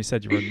 94 and you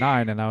said you were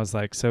 9, and I was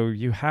like, so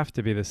you have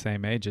to be the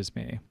same age as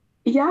me,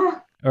 Yeah.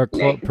 or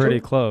Like,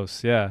 pretty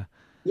close. Yeah.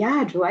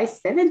 yeah, July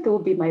 7th will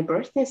be my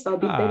birthday, so I'll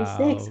be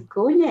 36. Oh,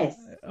 Goodness.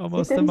 Is it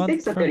almost a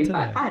month 36 or from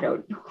 35? today. I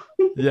don't know.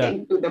 Yeah.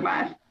 Can't do the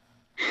math.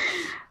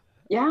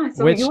 Yeah,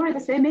 so you Which, are the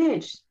same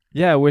age.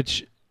 yeah,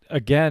 which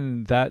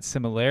again, that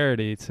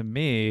similarity to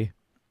me,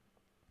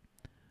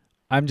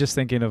 I'm just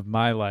thinking of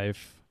my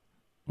life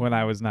when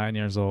I was 9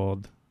 years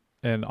old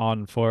and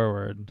on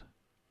forward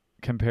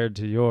compared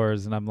to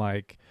yours, and I'm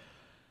like,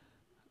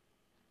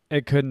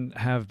 it couldn't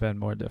have been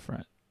more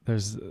different.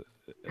 There's,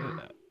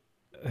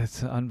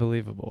 it's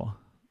unbelievable.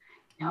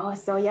 No,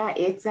 so yeah,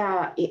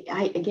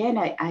 I again,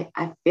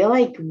 I feel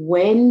like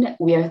when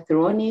we are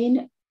thrown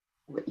in,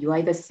 you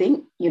either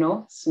sink,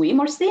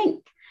 swim or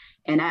sink.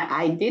 And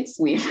I did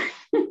swim.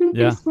 I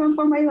Yeah. swam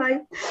for my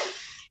life.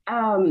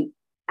 Um,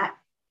 I,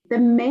 the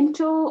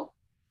mental,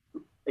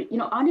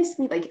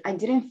 honestly, like I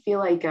didn't feel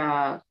like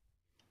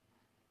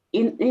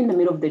in the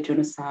middle of the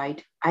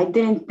genocide, I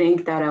didn't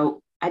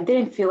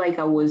feel like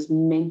I was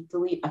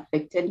mentally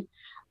affected.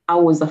 I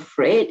was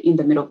afraid in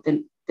the middle of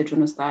the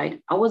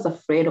genocide. I was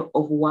afraid of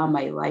what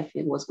my life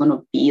was going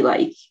to be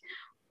like,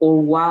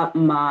 or what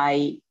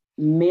my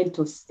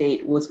mental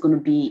state was going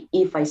to be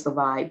if I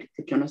survived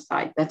the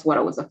genocide. That's what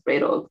I was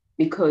afraid of,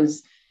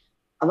 because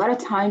a lot of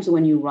times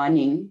when you're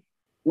running,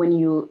 when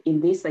you're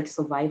in this like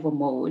survival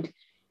mode,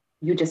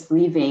 you're just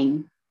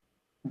living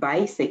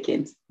by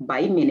seconds,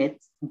 by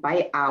minutes,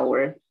 by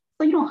hour.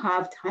 So you don't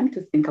have time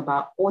to think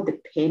about all the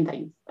pain that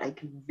you've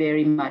like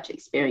very much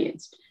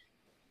experienced.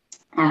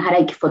 I had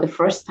like for the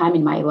first time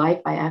in my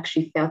life, I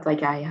actually felt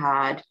like I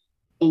had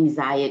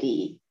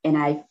anxiety, and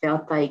I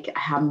felt like I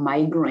had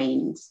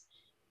migraines.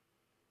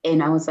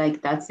 And I was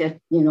like, that's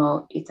it,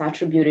 it's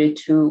attributed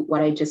to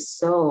what I just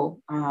saw,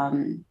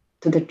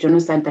 to the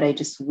genocide that I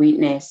just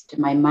witnessed.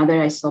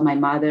 I saw my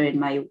mother and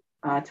my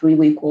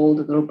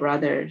 3-week-old little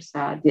brothers,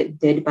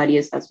 dead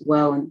bodies as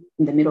well,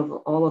 in the middle of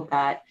all of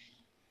that.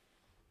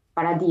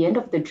 But at the end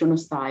of the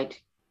genocide,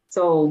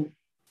 so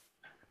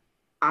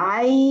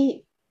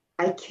I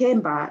I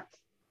came back,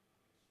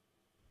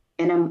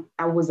 and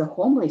I was a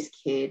homeless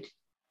kid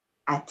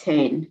at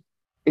 10,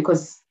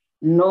 because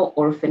no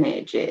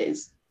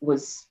orphanages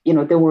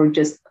they were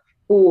just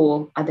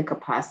full at the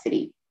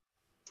capacity.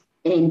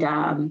 And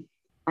I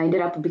ended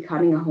up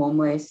becoming a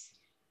homeless.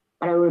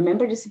 But I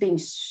remember just being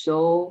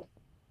so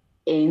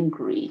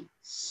angry,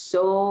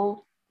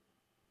 so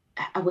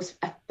I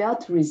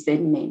felt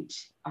resentment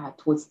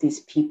towards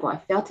these people. I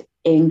felt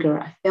anger.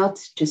 I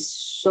felt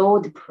just so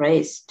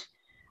depressed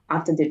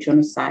after the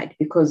genocide,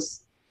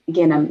 because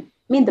again, I'm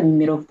in the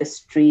middle of the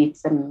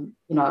streets. And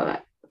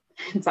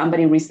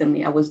somebody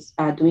recently, I was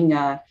doing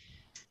a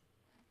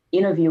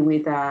interview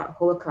with a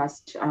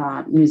Holocaust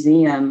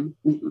museum.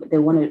 They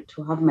wanted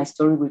to have my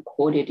story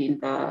recorded in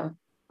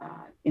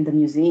the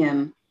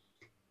museum,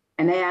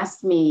 and they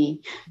asked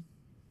me,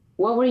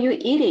 "What were you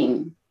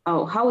eating?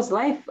 Oh, how was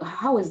life?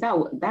 How was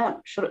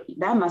that?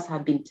 That must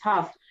have been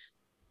tough."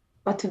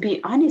 But to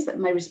be honest,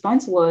 my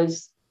response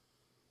was,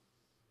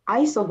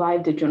 "I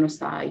survived the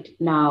genocide.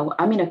 Now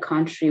I'm in a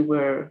country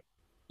where,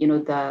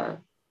 the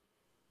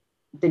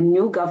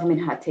new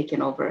government had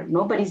taken over.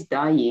 Nobody's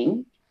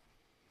dying.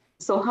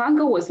 So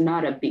hunger was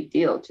not a big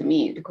deal to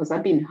me, because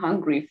I've been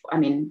hungry.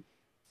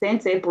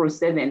 Since April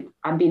 7th,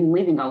 I've been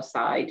living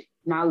outside.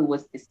 Now it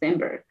was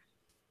December.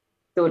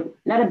 So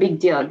not a big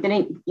deal.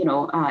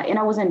 And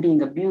I wasn't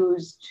being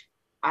abused.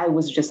 I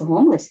was just a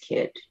homeless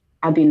kid.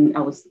 I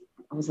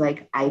was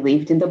like, I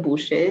lived in the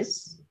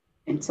bushes.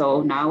 And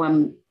so now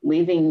I'm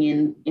living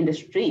in the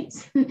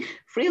streets,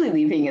 freely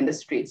living in the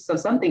streets. So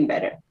something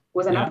better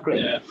was an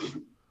upgrade. Yeah.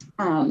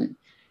 Um,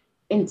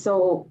 and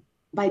so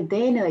by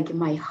then, like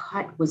my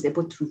heart was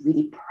able to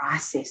really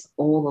process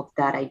all of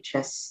that I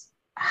just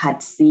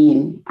had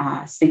seen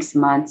 6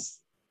 months,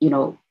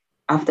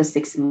 after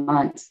 6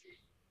 months.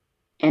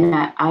 And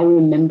I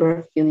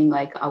remember feeling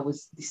like I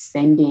was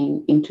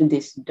descending into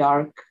this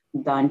dark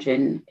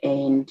dungeon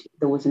and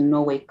there was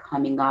no way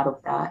coming out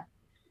of that.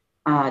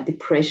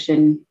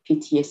 Depression,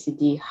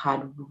 PTSD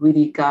had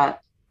really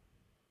got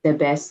the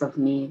best of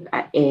me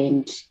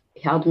and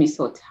held me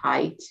so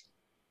tight.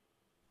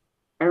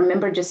 I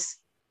remember just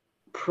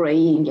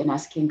praying and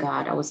asking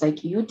God, I was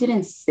like, you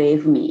didn't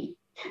save me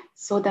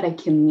so that I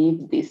can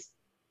live this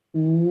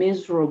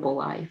miserable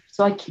life,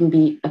 so I can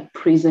be a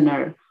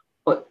prisoner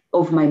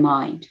of my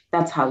mind.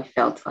 That's how it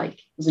felt like.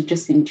 I was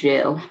just in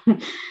jail.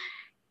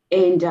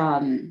 and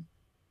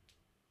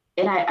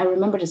I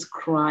remember just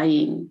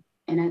crying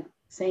and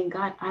saying,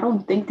 God, I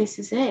don't think this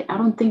is it. I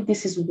don't think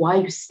this is why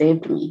you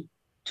saved me,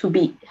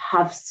 to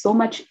have so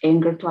much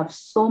anger, to have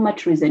so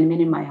much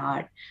resentment in my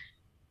heart.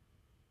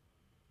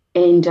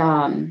 And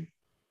I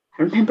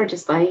remember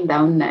just lying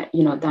down,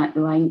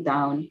 lying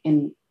down,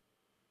 and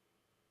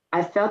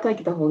I felt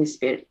like the Holy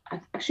Spirit.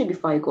 Actually,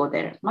 before I go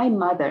there, my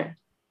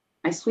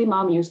sweet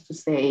mom used to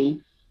say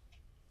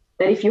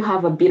that if you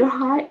have a bitter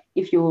heart,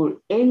 if you're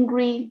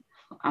angry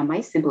at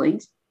my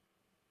siblings,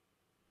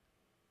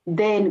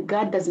 then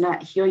God does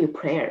not hear your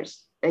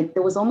prayers. Like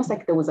there was almost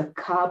like there was a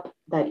cup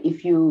that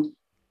if you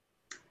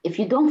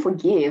don't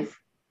forgive,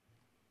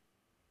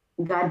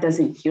 God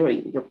doesn't hear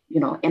you,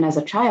 and as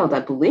a child, I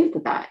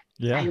believed that.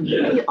 Yeah. I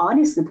really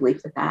honestly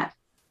believed that.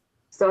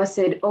 So I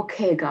said,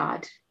 okay,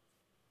 God,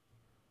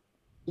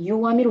 you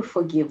want me to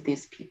forgive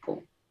these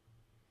people,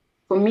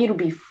 for me to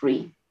be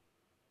free.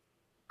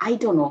 I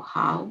don't know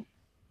how.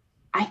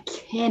 I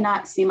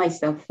cannot see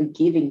myself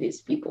forgiving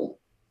these people.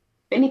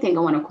 If anything,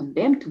 I want to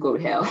condemn to go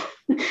to hell,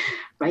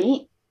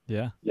 right?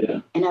 Yeah.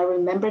 And I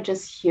remember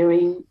just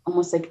hearing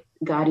almost like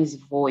God's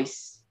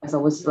voice as I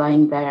was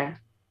lying there,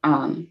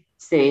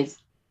 says,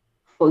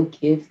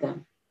 forgive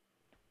them.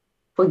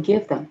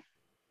 Forgive them.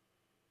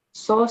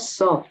 So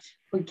soft.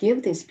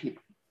 Forgive these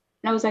people.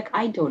 And I was like,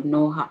 I don't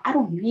know how. I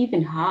don't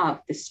even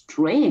have the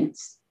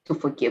strength to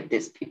forgive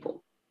these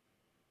people.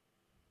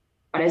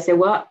 But I said,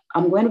 well,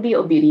 I'm going to be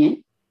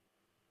obedient.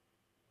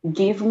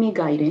 Give me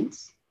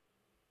guidance.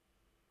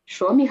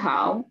 Show me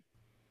how.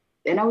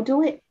 Then I'll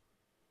do it.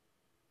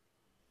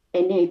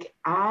 And Nick,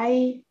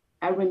 I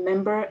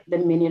remember the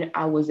minute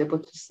I was able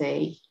to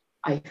say,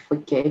 I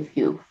forgive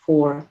you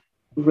for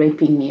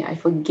raping me. I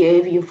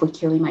forgive you for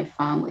killing my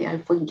family. I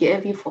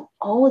forgive you for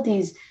all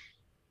these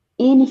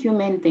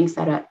inhuman things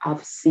that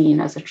I've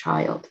seen as a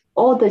child.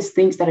 All these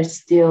things that are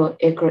still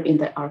echo in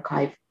the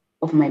archive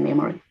of my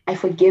memory. I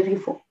forgive you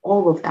for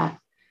all of that.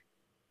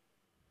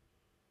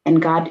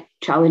 And God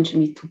challenged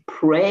me to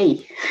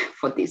pray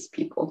for these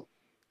people.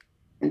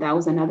 And that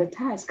was another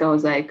task. I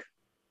was like,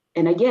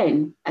 and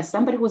again, as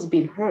somebody who's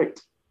been hurt,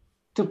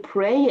 to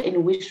pray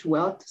and wish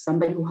well to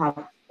somebody who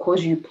have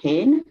caused you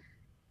pain,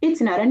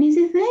 it's not an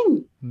easy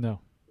thing.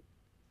 No.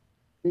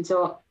 And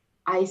so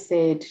I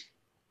said,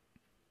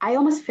 I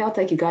almost felt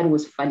like God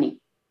was funny.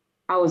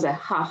 I was like,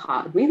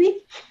 ha,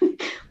 really?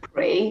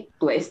 Pray,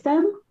 bless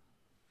them?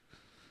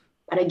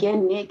 But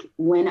again, Nick,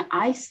 when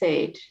I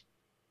said,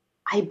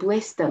 I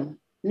bless them,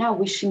 not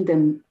wishing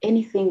them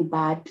anything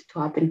bad to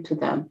happen to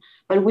them,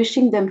 but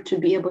wishing them to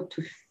be able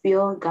to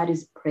feel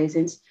God's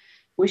presence,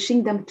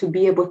 wishing them to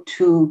be able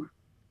to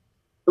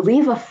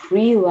live a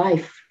free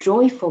life,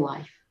 joyful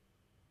life.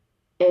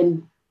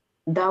 And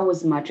that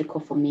was magical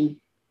for me.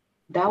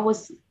 That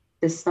was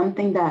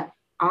something that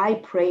I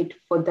prayed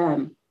for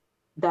them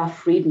that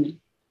freed me.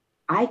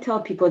 I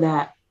tell people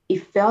that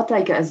it felt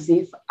like as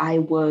if I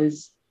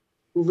was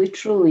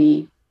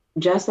literally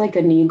just like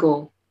an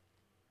eagle,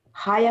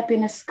 high up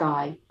in the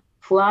sky,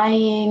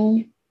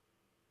 flying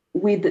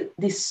with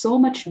this so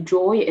much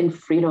joy and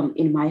freedom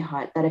in my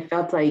heart that I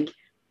felt like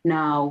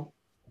now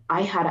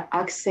I had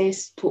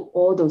access to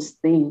all those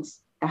things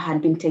that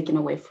had been taken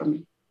away from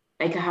me.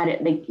 Like I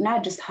had like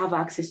not just have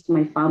access to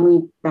my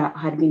family that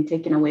had been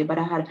taken away, but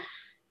I had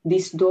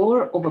this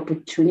door of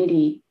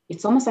opportunity.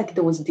 It's almost like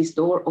there was this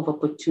door of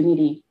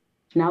opportunity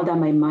now that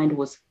my mind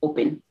was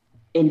open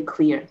and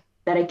clear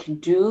that I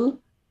could do.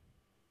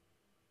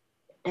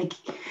 Like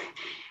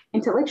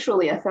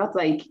intellectually, I felt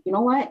like, you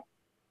know what?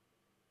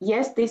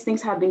 Yes, these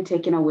things have been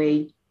taken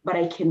away, but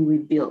I can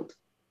rebuild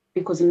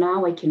because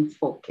now I can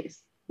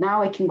focus.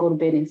 Now I can go to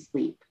bed and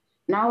sleep.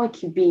 Now I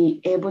can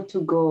be able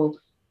to go.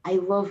 I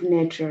love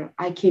nature.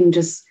 I can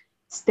just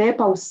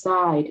step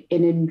outside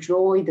and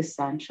enjoy the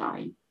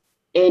sunshine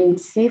and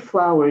see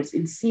flowers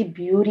and see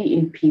beauty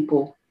in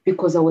people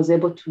because I was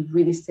able to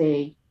really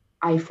say,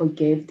 I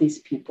forgave these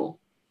people.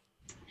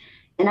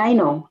 And I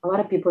know a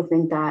lot of people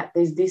think that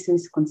there's this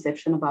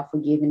misconception about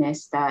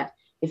forgiveness that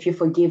if you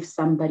forgive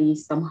somebody,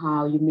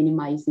 somehow you're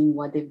minimizing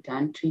what they've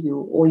done to you,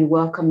 or you're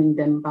welcoming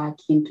them back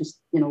in to,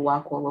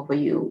 walk all over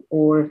you,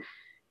 or,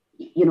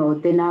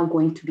 they're not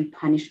going to be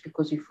punished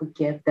because you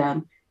forgive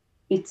them.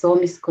 It's all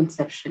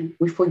misconception.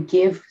 We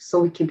forgive so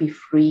we can be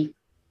free.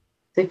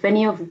 So if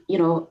any of,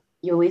 your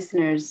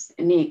listeners,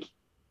 Nick,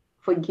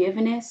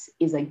 forgiveness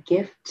is a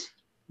gift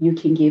you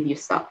can give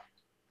yourself.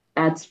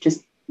 That's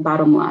just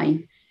bottom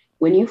line.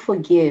 When you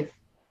forgive,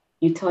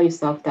 you tell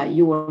yourself that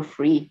you are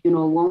free. You're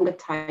no longer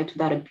tied to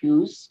that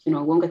abuse. You're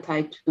no longer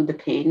tied to the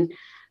pain.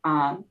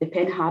 The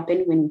pain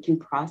happened when you can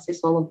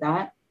process all of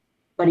that,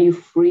 but you're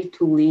free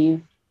to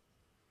live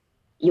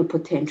your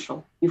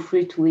potential. You're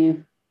free to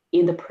live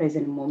in the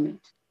present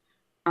moment.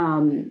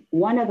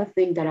 One other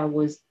thing that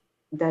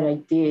I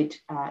did,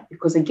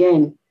 because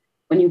again,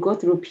 when you go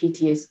through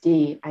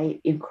PTSD,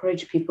 I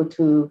encourage people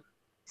to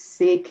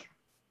seek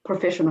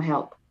professional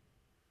help.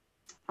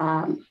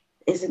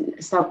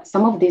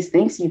 Some of these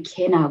things you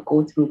cannot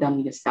go through them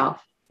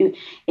yourself.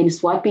 And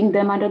swiping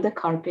them under the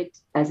carpet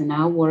does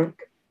not work.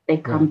 They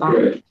come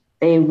back.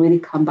 They really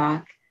come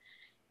back.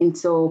 And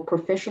so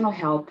professional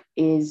help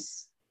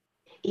is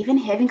even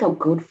having a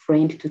good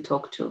friend to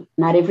talk to.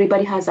 Not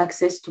everybody has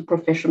access to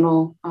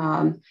professional,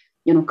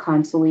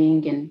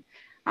 counseling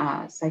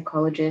and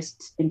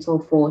psychologists and so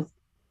forth.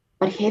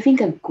 But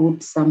having a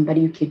good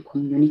somebody you can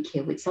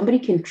communicate with, somebody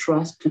you can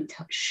trust to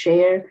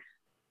share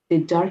the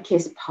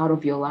darkest part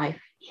of your life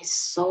is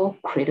so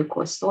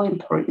critical, so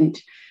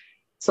important.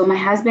 So my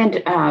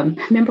husband, I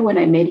remember when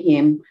I met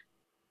him,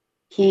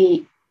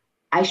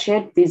 I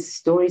shared these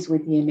stories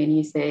with him and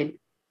he said,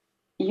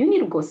 you need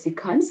to go see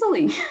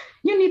counseling.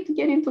 You need to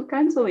get into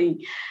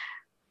counseling.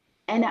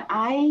 And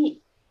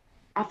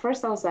at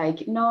first I was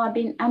like, no,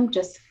 I'm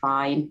just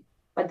fine.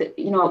 But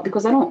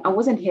because I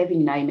wasn't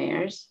having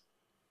nightmares,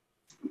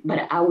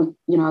 but I would,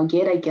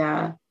 get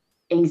like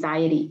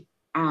anxiety,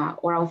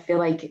 or I'll feel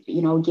like,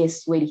 get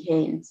sweaty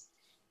hands.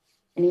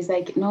 And he's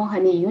like, no,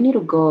 honey, you need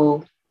to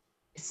go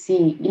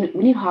see,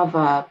 we need to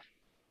have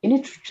you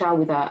need to chat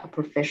with a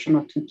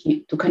professional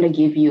to kind of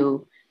give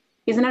you,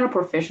 he's not a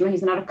professional,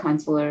 he's not a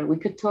counselor. We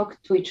could talk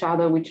to each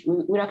other, which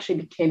we actually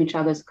became each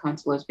other's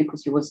counselors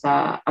because he was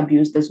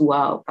abused as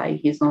well by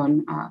his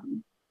own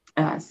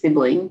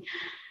sibling.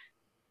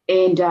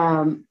 And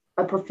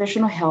a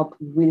professional help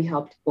really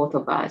helped both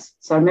of us.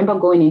 So I remember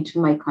going into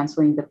my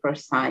counseling the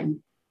first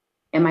time,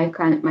 and my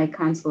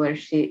counselor,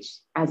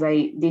 as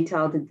I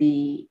detailed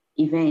the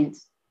event,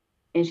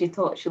 and she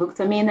looked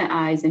at me in the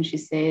eyes and she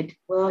said,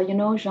 well,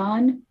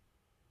 Jeanne,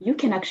 you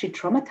can actually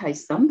traumatize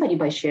somebody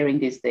by sharing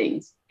these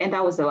things. And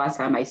that was the last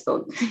time I saw,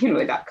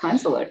 that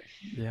counselor.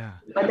 Yeah.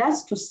 But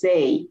that's to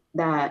say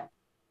that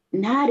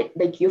not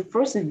like your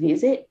first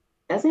visit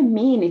doesn't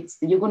mean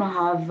you're going to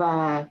have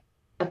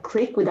a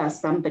click with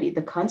somebody,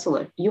 the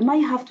counselor. You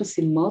might have to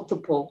see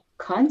multiple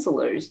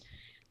counselors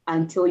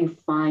until you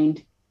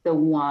find the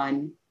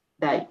one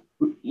that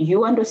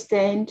you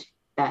understand,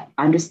 that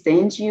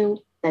understands you,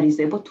 that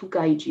is able to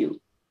guide you.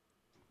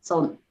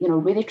 So,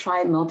 really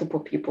try multiple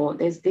people.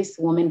 There's this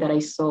woman that I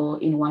saw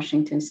in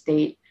Washington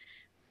State,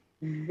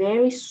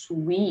 very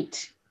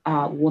sweet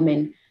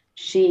woman.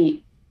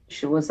 She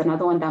was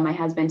another one that my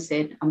husband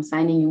said, I'm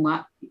signing you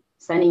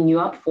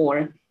up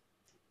for.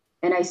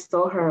 And I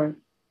saw her,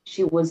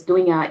 she was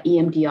doing a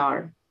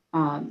EMDR,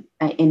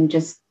 and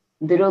just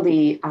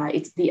literally,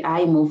 it's the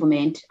eye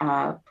movement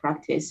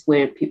practice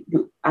where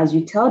people, as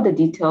you tell the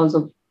details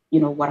of,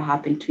 what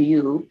happened to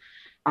you,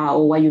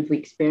 or what you've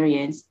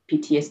experienced,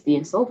 PTSD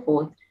and so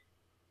forth,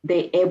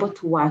 they're able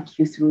to walk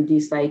you through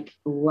this like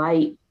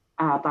light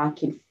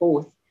back and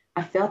forth.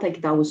 I felt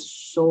like that was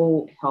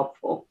so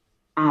helpful.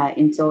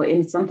 And so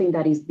it's something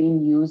that is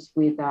being used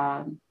with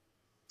our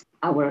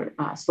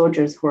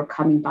soldiers who are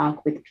coming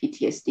back with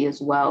PTSD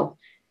as well.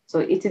 So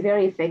it's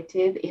very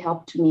effective. It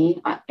helped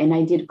me. And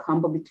I did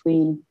combo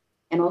between,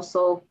 and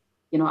also,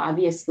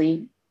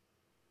 obviously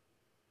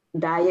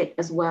diet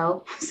as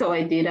well. So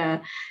I did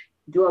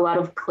do a lot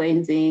of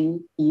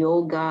cleansing,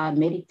 yoga,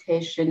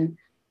 meditation,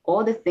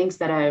 all the things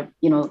that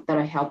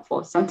are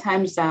helpful.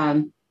 Sometimes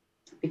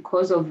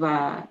because of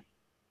a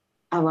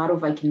lot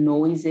of like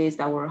noises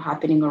that were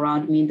happening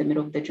around me in the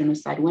middle of the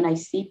genocide, when I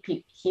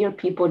hear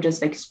people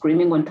just like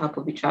screaming on top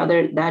of each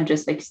other, that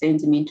just like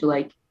sends me into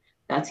like,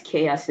 that's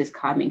chaos is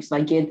coming. So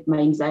I get, my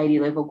anxiety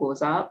level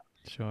goes up.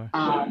 Sure.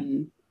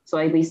 So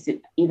at least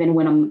even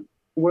when I'm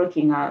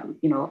working, I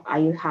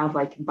have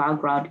like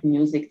background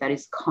music that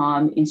is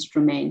calm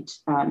instrument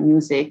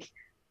music.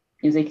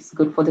 Music is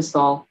good for the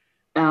soul.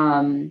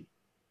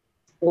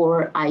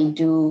 Or I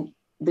do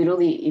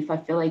literally, if I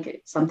feel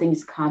like something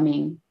is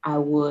coming, I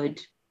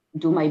would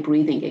do my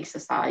breathing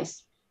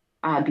exercise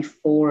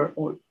before,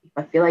 or if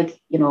I feel like,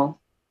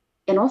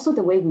 and also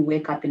the way we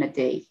wake up in a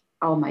day.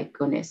 Oh my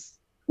goodness.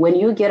 When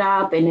you get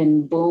up and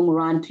then boom,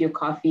 run to your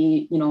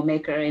coffee,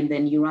 maker, and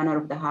then you run out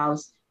of the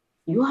house,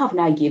 you have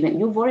not given,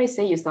 you've already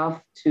set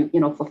yourself to,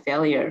 for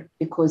failure,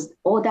 because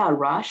all that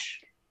rush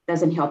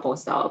doesn't help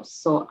ourselves.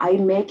 So I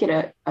make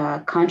it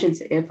a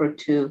conscious effort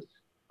to,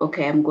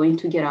 okay, I'm going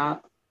to get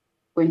up,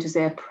 going to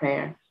say a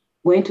prayer,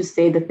 going to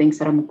say the things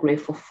that I'm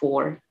grateful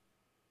for,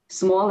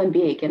 small and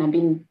big. And I've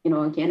been,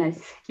 again, I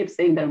keep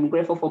saying that I'm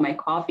grateful for my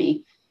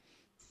coffee.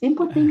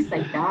 Simple things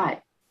like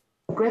that.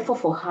 Grateful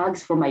for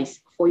hugs for my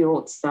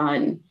 4-year-old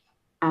son.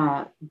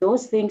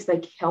 Those things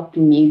like helped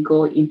me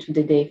go into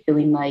the day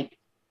feeling like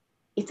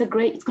it's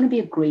going to be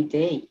a great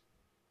day.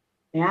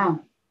 Yeah,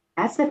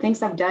 that's the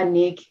things I've done,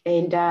 Nick.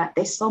 And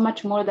there's so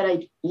much more that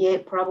I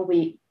yet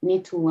probably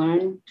need to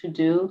learn to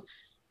do.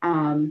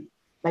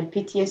 But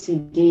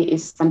PTSD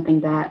is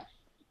something that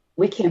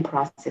we can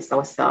process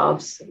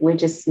ourselves. We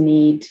just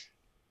need,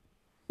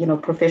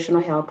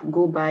 professional help,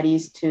 good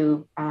buddies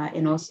to,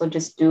 and also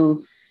just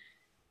do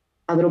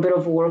a little bit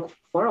of work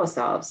for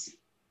ourselves.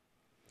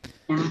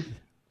 Yeah.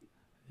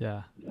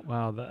 Yeah.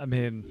 Wow. I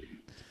mean,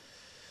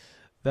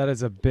 that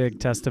is a big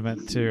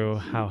testament to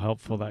how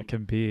helpful that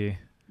can be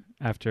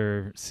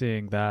after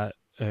seeing that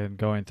and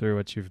going through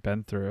what you've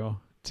been through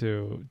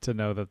to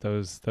know that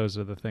those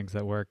are the things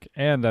that work.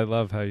 And I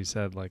love how you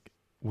said, like,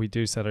 we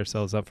do set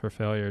ourselves up for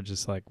failure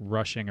just like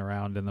rushing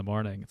around in the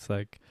morning. It's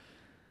like,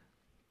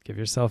 give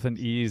yourself an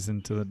ease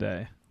into the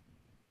day.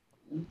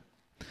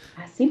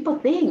 Simple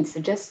things,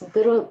 just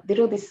little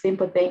these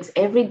simple things.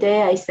 Every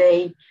day I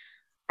say,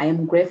 I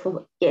am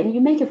grateful. And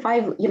you make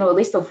a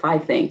list of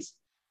 5 things,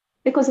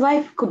 because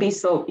life could be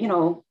so,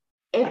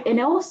 and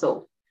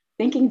also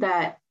thinking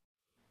that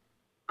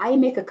I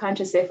make a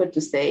conscious effort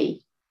to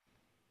say,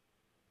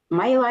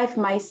 my life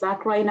might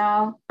suck right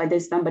now, but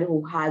there's somebody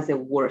who has it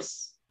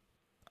worse.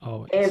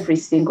 Always. Every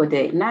single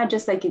day. Not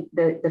just like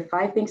the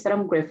 5 things that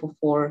I'm grateful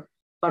for,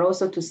 but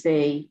also to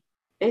say,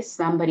 there's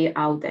somebody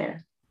out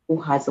there who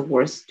has it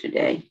worse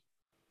today.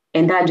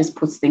 And that just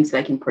puts things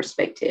like in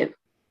perspective.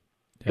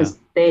 Because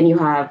then you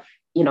have,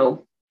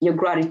 your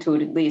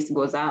gratitude at least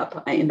goes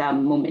up in that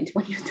moment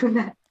when you do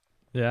that.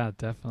 Yeah,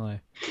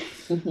 definitely.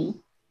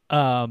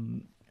 Mm-hmm.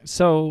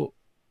 So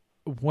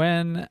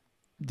when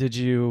did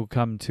you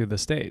come to the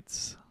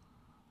States?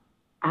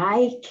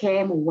 I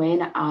came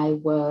when I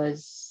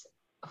was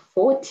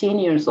 14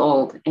 years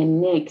old. And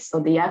Nick, so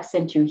the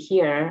accent you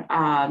hear,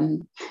 I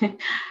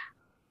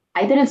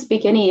didn't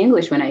speak any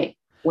English when I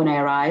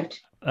arrived.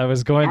 I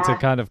was going to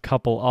kind of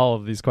couple all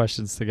of these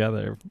questions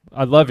together.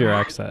 I love your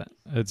accent.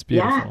 It's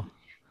beautiful.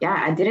 Yeah,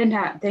 I didn't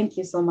have, thank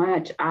you so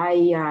much.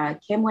 I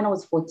came when I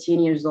was 14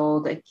 years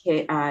old.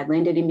 I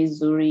landed in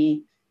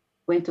Missouri,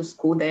 went to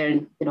school there,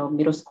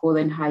 middle school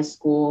and high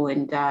school,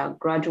 and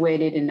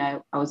graduated. And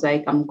I was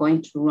like, I'm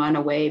going to run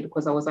away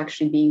because I was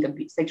actually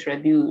being sexually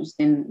abused,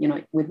 and,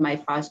 with my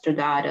foster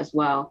dad as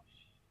well.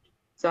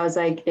 So I was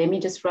like, let me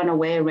just run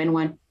away. I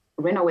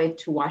ran away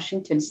to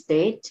Washington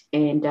State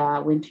and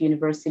went to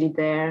university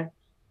there.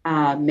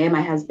 Met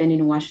my husband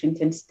in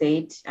Washington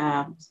State.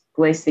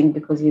 Blessing,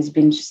 because he's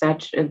been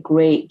such a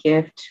great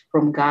gift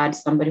from God,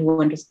 somebody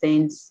who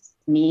understands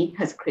me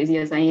as crazy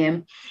as I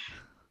am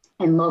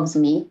and loves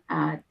me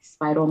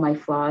despite all my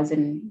flaws.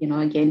 And,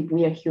 again,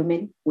 we are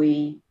human.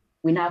 We're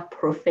not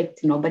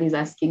perfect. Nobody's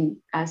asking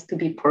us to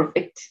be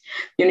perfect.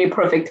 The only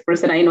perfect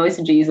person I know is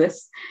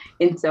Jesus.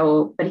 And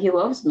so, but he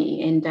loves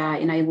me, and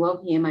I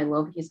love him. I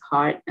love his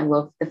heart. I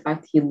love the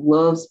fact he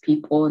loves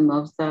people and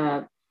loves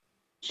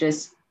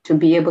just to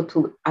be able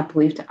to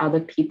uplift other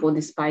people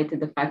despite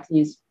the fact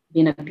he's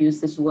been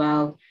abused as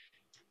well.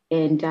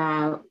 And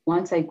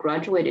once I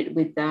graduated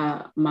with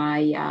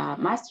my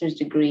master's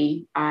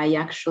degree, I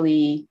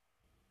actually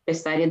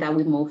decided that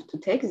we moved to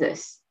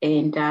Texas.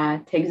 And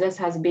Texas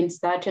has been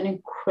such an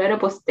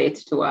incredible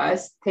state to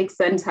us.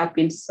 Texans have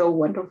been so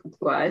wonderful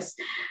to us.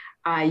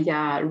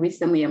 I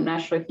recently, I'm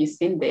not sure if you've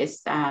seen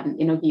this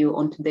interview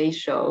on today's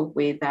show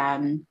with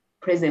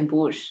President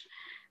Bush.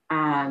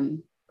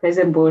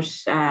 President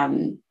Bush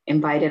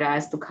invited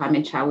us to come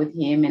and chat with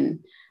him,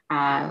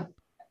 and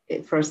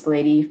First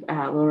Lady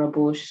Laura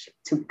Bush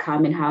to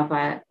come and have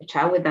a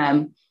chat with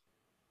them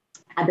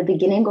at the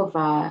beginning of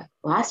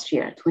last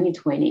year,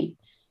 2020.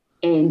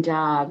 And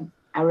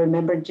I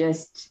remember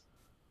just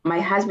my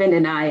husband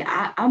and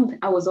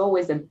I was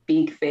always a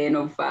big fan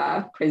of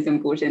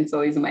President Bush, and so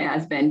is my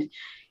husband.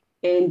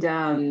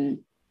 And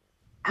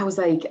I was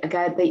like, I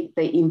got the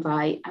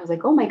invite. I was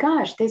like, oh my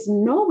gosh, there's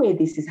no way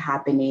this is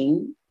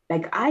happening.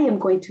 Like, I am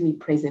going to meet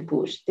President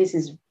Bush. This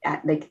is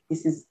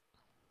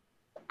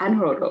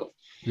unheard of.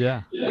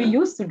 Yeah. We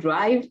used to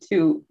drive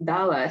to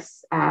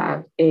Dallas,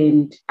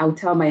 and I would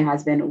tell my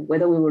husband,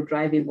 whether we were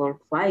driving or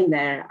flying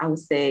there, I would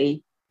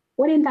say,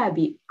 wouldn't that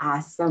be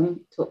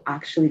awesome to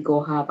actually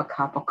go have a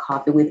cup of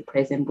coffee with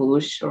President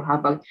Bush or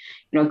have a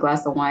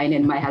glass of wine?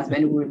 And my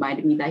husband would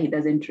remind me that he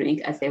doesn't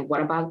drink. I said,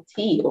 what about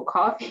tea or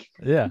coffee?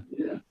 Yeah.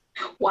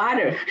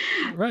 Water.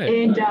 Right.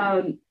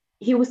 And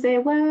he would say,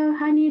 well,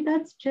 honey,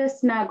 that's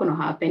just not going to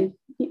happen.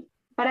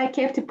 But I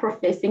kept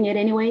professing it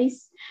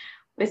anyways.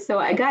 So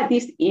I got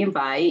this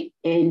invite,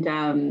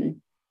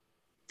 and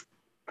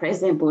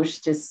President Bush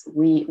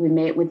we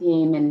met with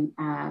him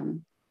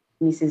and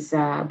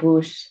Mrs.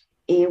 Bush.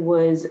 It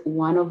was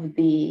one of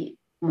the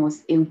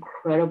most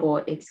incredible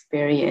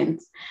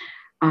experience.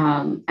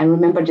 I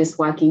remember just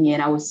walking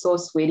in. I was so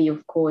sweaty,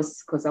 of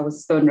course, because I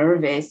was so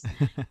nervous.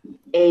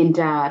 And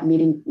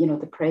meeting,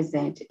 the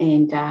president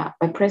and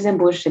President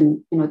Bush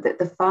and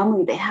the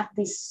family. They have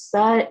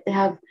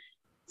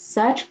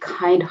such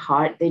kind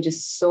heart. They're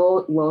just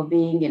so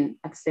loving and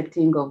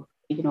accepting of,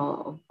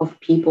 of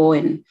people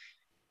and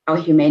our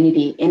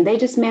humanity. And they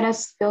just made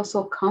us feel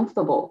so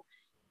comfortable.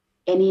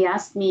 And he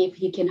asked me if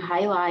he can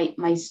highlight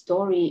my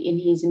story in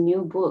his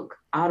new book,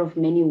 Out of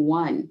Many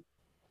One.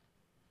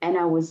 And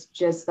I was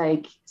just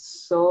like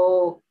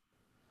so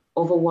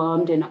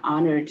overwhelmed and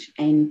honored.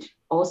 And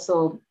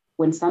also,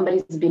 when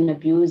somebody's been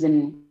abused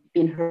and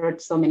been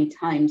hurt so many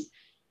times,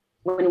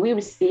 when we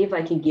receive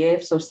like a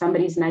gift or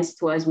somebody's nice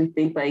to us, we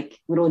think like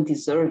we don't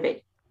deserve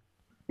it.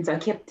 And so I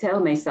kept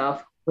telling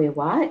myself, wait,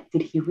 what?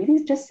 Did he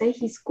really just say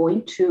he's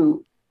going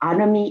to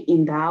honor me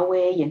in that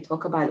way and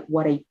talk about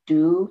what I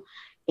do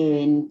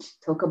and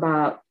talk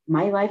about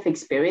my life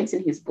experience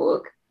in his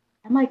book?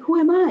 I'm like, who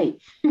am I?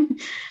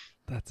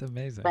 That's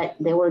amazing. But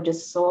they were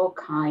just so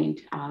kind.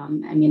 I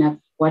mean, I've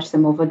watched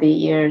them over the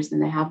years,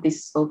 and they have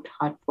this so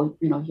thoughtful,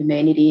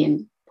 humanity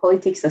and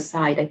politics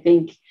aside. I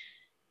think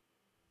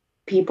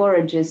people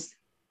are just,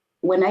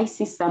 when I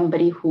see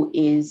somebody who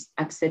is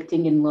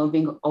accepting and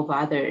loving of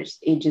others,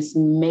 it just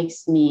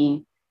makes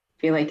me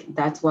feel like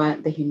that's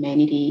what the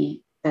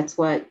humanity, that's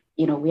what,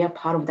 we are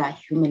part of that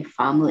human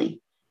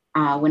family.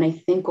 When I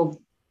think of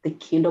the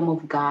kingdom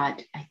of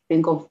God, I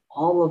think of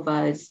all of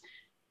us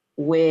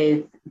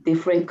with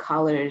different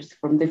colors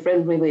from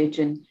different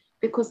religion,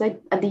 because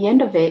at the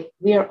end of it,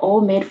 we are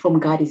all made from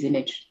God's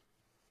image.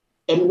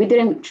 And we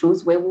didn't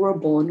choose where we were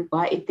born,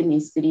 what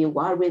ethnicity,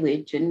 what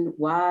religion,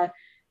 what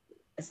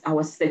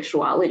our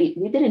sexuality.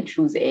 We didn't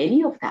choose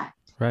any of that.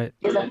 Right.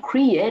 There's a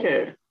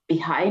creator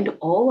behind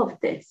all of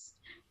this.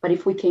 But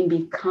if we can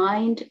be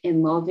kind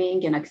and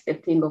loving and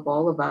accepting of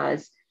all of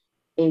us,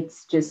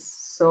 it's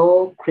just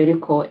so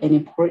critical and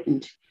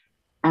important.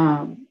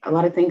 A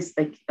lot of things,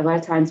 like a lot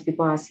of times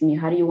people ask me,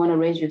 how do you want to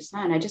raise your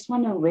son? I just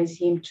want to raise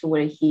him to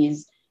where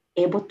he's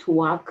able to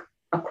walk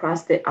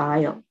across the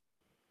aisle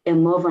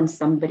and love on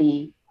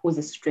somebody who's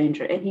a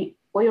stranger. And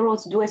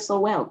 4-year-olds do it so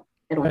well.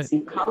 They don't Right.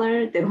 see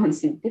color, they don't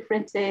see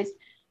differences.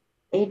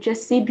 They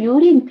just see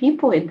beauty in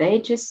people and they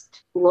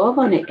just love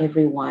on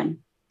everyone.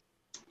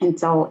 And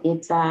so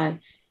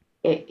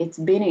it's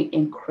been an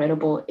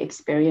incredible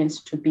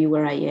experience to be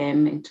where I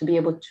am and to be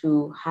able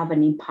to have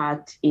an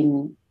impact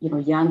in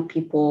young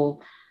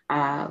people.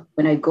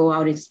 When I go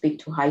out and speak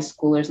to high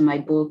schoolers, my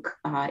book,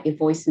 A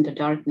Voice in the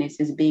Darkness,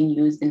 is being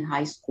used in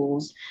high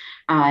schools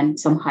and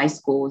some high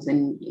schools,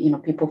 and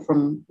people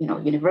from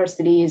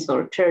universities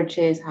or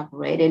churches have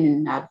read it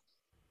and have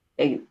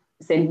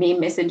sent me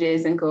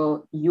messages and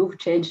go, "You've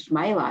changed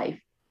my life."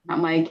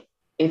 I'm like,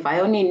 if I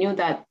only knew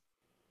that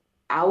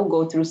I will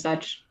go through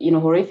such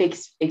horrific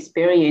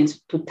experience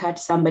to touch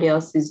somebody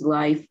else's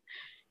life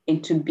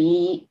and to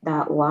be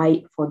that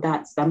light for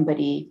that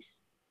somebody,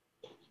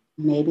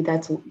 maybe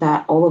that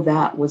all of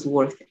that was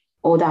worth it.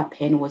 All that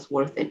pain was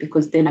worth it,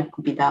 because then I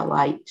could be that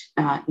light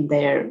in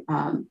their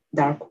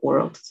dark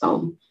world.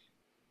 So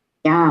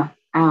yeah.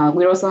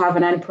 We also have a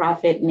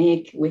nonprofit,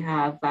 Nick. We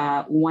have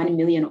 1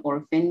 million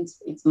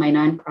orphans. It's my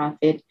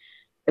nonprofit.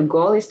 The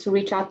goal is to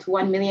reach out to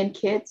 1 million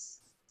kids.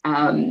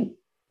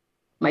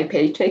 My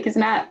paycheck is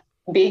not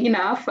big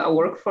enough. I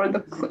work for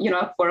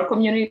for a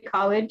community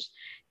college.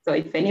 So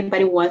if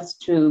anybody wants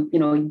to,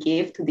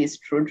 give to these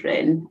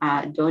children,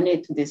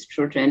 donate to these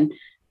children.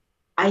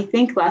 I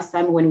think last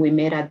time when we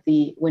met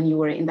when you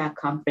were in that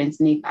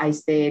conference, Nick, I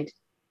said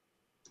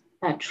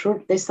that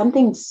there's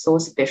something so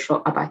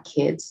special about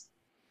kids.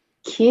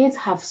 Kids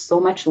have so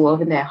much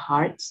love in their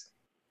hearts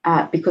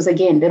because,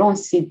 again, they don't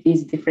see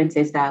these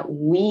differences that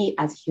we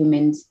as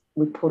humans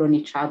we put on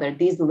each other,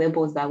 these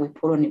labels that we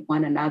put on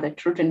one another.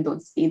 Children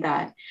don't see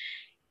that.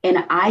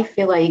 And I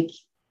feel like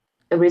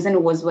the reason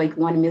it was like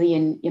 1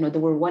 million,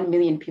 there were 1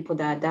 million people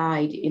that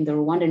died in the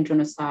Rwandan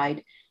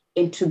genocide.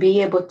 And to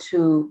be able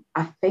to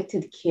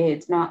affected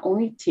kids, not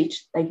only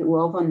teach like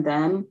love on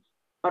them,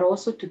 but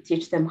also to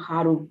teach them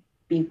how to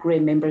be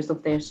great members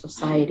of their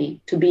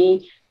society,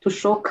 to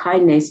show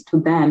kindness to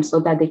them so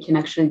that they can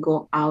actually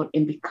go out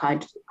and be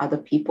kind to other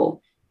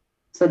people.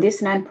 So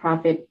this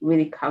nonprofit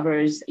really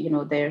covers,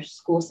 their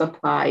school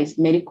supplies,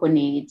 medical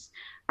needs.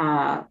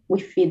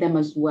 We feed them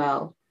as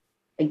well.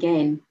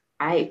 Again,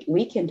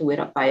 we can do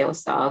it by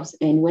ourselves.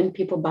 And when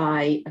people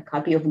buy a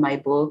copy of my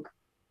book,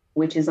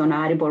 which is on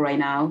Audible right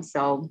now,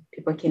 so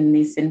people can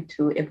listen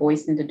to A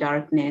Voice in the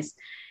Darkness,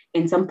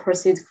 and some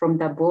proceeds from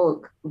the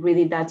book,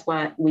 really that's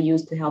what we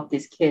use to help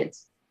these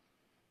kids.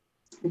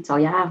 And so,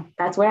 yeah,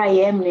 that's where I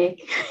am,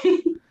 Nick.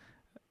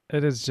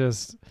 It is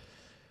just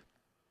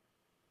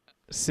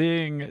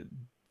seeing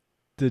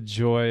the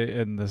joy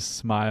and the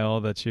smile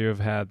that you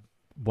have had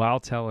while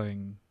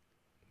telling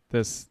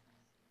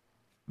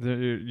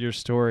your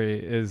story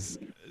is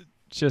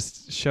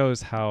just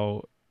shows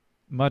how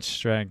much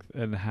strength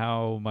and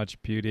how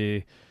much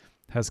beauty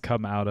has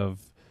come out of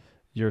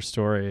your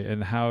story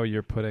and how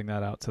you're putting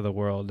that out to the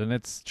world. And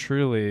it's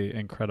truly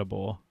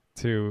incredible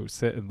to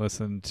sit and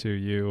listen to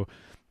you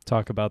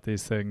talk about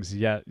these things,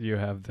 yet you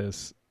have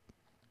this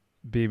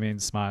beaming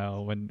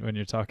smile when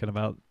you're talking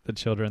about the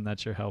children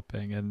that you're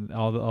helping and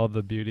all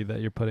the beauty that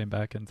you're putting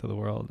back into the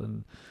world.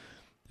 And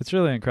it's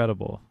really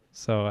incredible.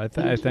 So I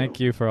Thank thank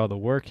you. you for all the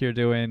work you're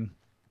doing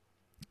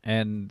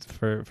and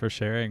for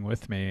sharing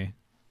with me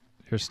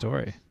your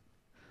story.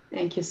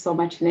 Thank you so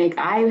much, Nick.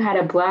 I had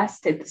a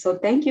blast. So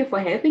thank you for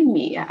having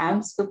me.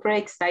 I'm super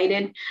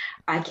excited.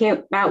 I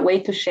can't not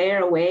wait to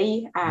share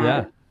away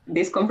Yeah.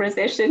 this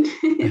conversation.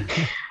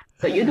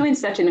 So you're doing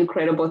such an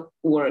incredible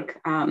work.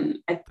 I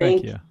Thank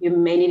think you.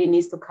 humanity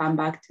needs to come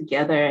back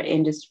together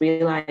and just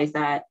realize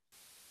that,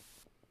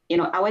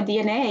 our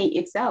DNA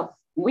itself,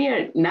 we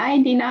are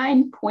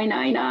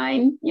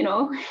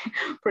 99.99,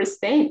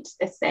 percent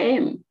the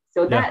same.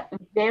 So Yeah. that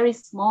very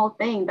small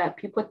thing that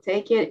people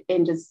take it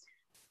and just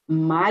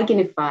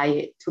magnify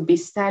it to be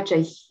such a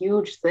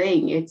huge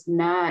thing. It's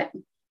not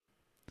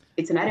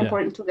Yeah.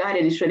 important to God,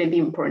 and it shouldn't be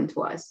important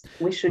to us.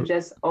 We should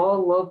just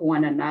all love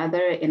one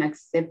another and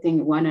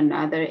accepting one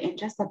another and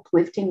just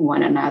uplifting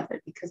one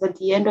another, because at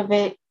the end of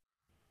it,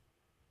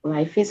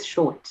 life is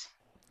short.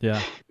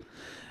 Yeah.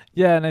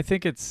 Yeah, and I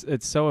think it's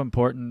so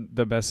important,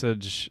 the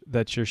message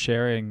that you're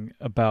sharing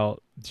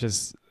about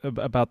just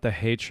about the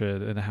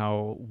hatred and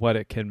how what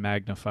it can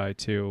magnify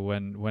to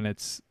when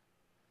it's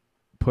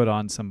put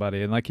on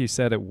somebody. And like you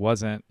said, it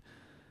wasn't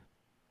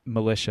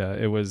militia.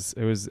 It was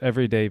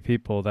everyday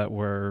people that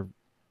were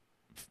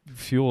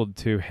fueled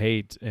to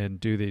hate and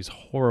do these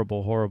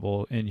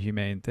horrible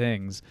inhumane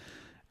things.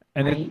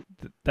 And Right,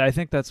 I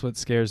think that's what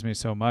scares me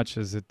so much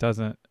is it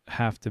doesn't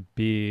have to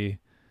be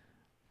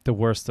the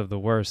worst of the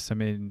worst. I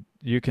mean,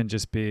 you can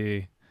just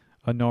be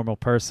a normal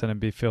person and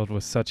be filled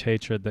with such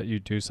hatred that you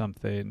do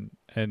something,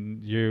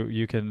 and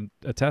you can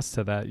attest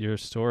to that. Your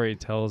story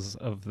tells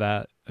of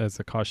that as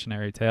a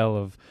cautionary tale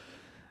of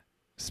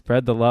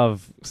spread the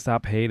love,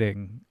 stop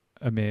hating.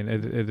 I mean,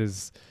 it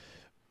is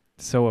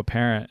so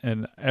apparent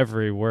in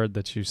every word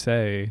that you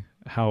say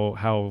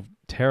how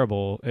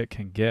terrible it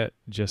can get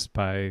just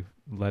by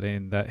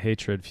letting that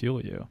hatred fuel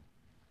you.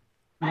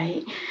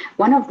 right.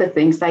 One of the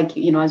things, like,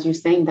 as you're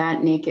saying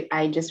that, Nick,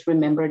 I just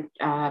remembered,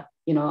 I'm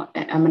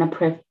going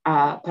to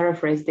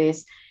paraphrase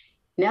this.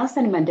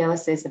 Nelson Mandela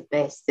says it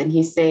best, and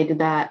he said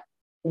that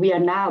we are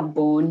now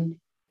born,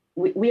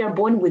 we are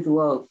born with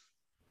love,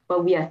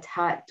 but we are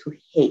taught to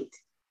hate.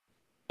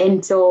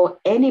 And so,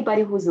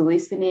 anybody who's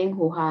listening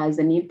who has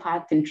an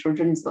impact in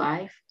children's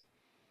life,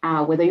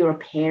 whether you're a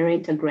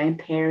parent, a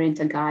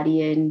grandparent, a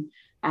guardian,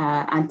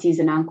 aunties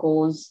and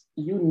uncles,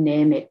 you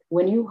name it,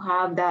 when you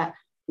have that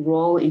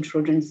role in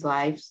children's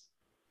lives,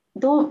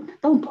 don't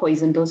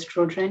poison those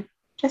children.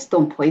 Just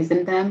don't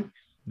poison them,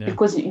 Yeah.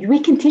 because we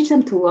can teach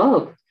them to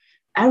love.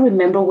 I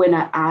remember when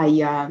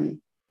I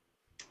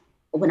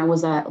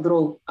was a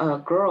little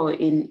girl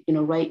in,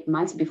 right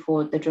months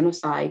before the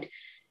genocide,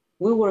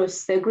 we were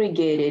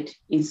segregated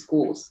in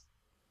schools.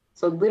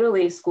 So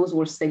literally schools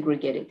were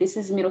segregated. This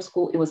is middle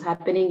school. It was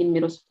happening in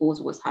middle schools,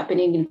 it was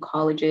happening in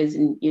colleges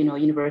and,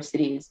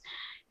 universities.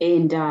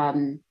 And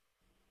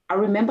I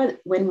remember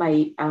when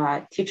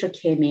my teacher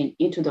came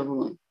into the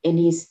room, and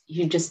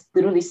he just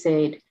literally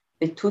said,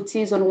 the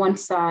Tutsis on one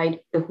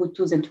side, the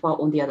Hutus and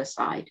Twa on the other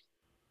side.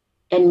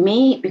 And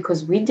me,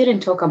 because we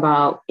didn't talk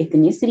about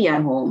ethnicity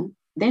at home,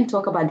 didn't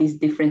talk about these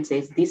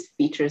differences, these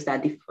features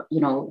that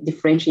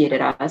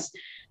differentiated us.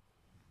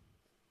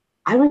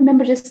 I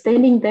remember just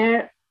standing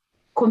there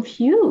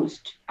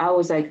confused. I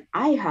was like,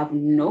 I have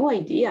no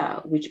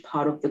idea which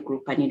part of the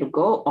group I need to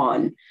go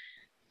on.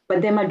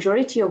 But the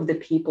majority of the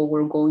people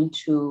were going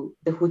to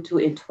the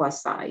Hutu and Twa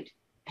side.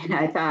 And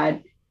I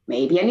thought,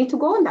 maybe I need to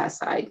go on that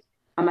side.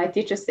 And my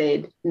teacher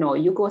said, no,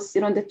 you go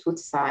sit on the Tut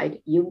side.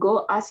 You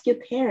go ask your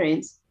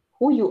parents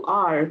who you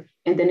are.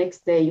 And the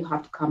next day you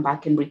have to come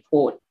back and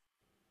report.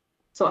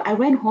 So I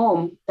went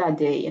home that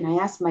day and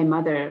I asked my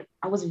mother.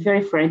 I was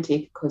very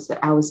frantic because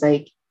I was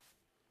like,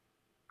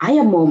 I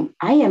am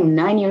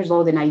 9 years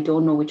old and I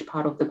don't know which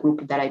part of the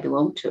group that I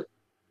belong to.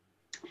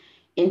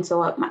 And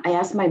so I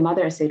asked my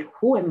mother, I said,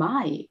 who am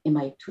I? Am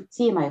I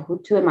Tutsi? Am I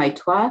Hutu? Am I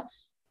Twa?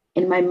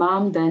 And my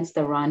mom danced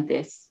around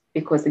this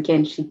because,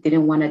 again, she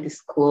didn't want to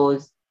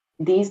disclose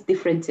these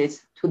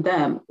differences to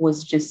them,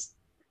 was just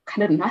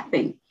kind of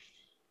nothing.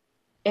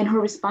 And her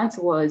response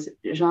was,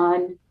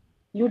 Jeanne,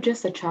 you're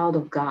just a child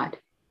of God.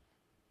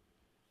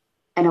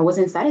 And I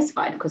wasn't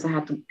satisfied because I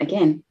had to,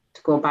 again,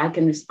 to go back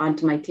and respond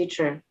to my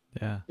teacher.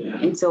 Yeah.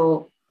 And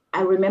so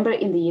I remember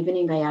in the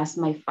evening, I asked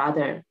my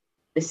father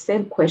the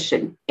same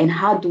question. And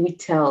how do we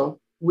tell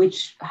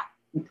which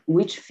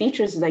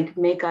features like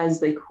make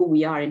us like who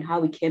we are and how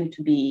we came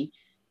to be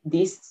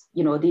this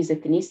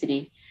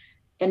ethnicity?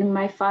 And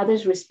my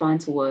father's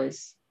response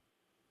was,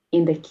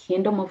 in the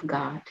kingdom of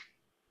God,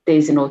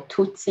 there's no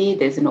Tutsi,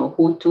 there's no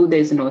Hutu,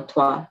 there's no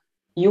Twa.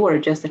 You are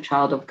just a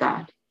child of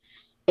God.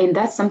 And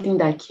that's something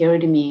that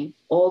carried me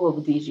all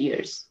of these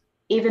years.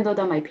 Even though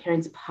that my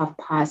parents have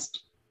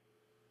passed,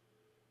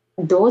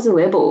 those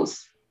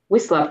labels, we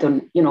slept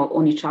on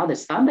each other.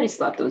 Somebody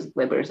slept those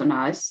labels on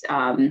us.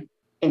 And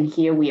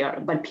here we are.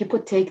 But people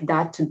take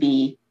that to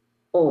be,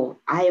 oh,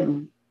 I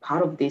am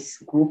part of this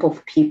group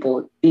of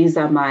people. These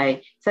are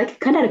it's like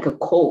kind of like a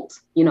cult,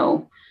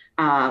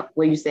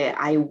 where you say,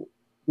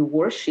 you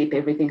worship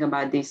everything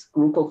about this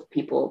group of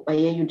people, but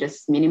yeah, you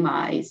just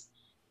minimize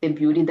the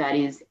beauty that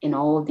is in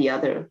all the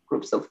other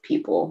groups of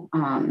people.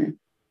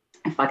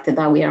 The fact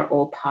that we are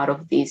all part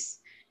of this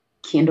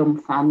kingdom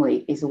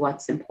family is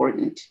what's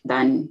important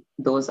than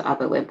those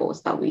other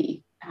labels that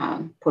we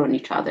put on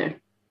each other.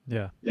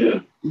 Yeah.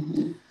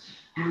 Mm-hmm.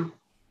 Yeah.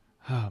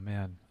 Oh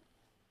man.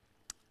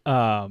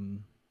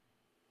 Um,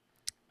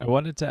 I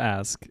wanted to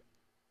ask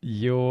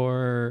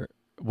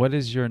what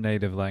is your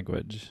native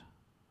language?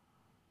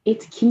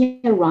 It's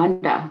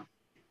Kinyarwanda. Okay.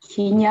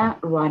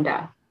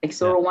 Kinyarwanda. Like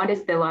so Yeah. Rwanda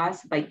is the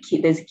last, like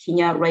there's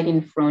Kenya right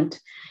in front.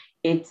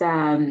 It's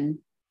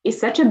it's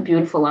such a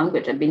beautiful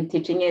language. I've been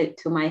teaching it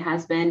to my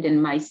husband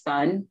and my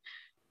son.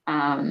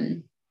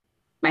 Um,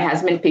 my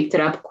husband picked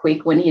it up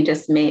quick when he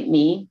just met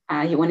me.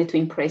 He wanted to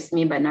impress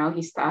me, but now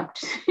he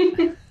stopped.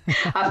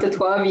 After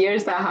 12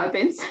 years, that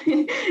happens.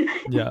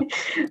 Yeah.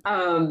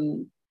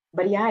 um,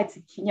 but yeah, it's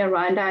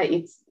Kinyarwanda.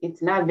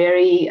 It's not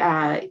very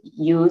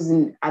used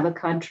in other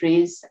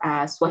countries.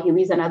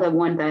 Swahili is another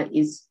one that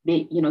is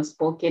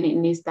spoken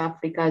in East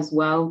Africa as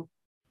well.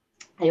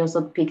 I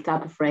also picked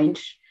up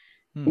French.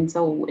 Hmm. And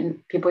so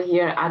when people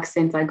hear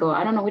accents, I go,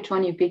 I don't know which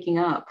one you're picking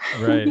up.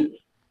 Right.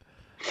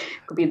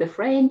 Could be the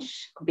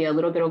French, could be a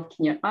little bit of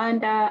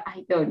Kinyarwanda.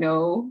 I don't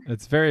know.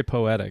 It's very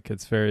poetic.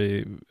 It's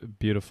very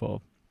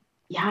beautiful.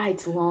 Yeah,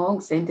 it's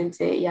long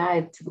sentences.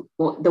 Yeah,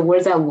 the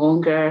words are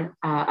longer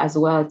as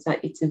well.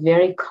 It's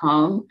very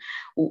calm.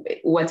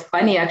 What's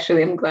funny,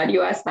 actually, I'm glad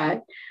you asked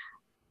that.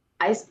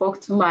 I spoke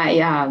to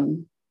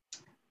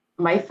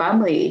my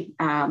family,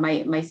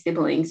 my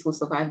siblings who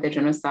survived the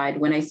genocide.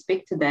 When I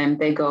speak to them,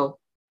 they go,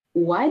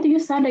 "Why do you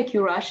sound like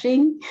you're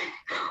rushing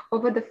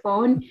over the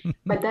phone?"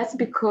 But that's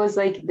because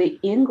like the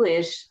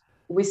English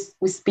we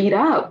speed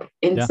up,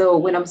 and Yeah. so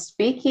when I'm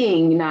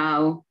speaking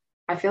now,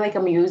 I feel like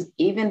I'm used,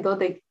 even though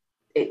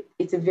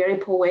it's a very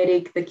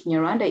poetic. The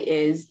Kinyarwanda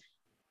is.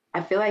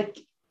 I feel like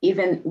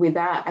even with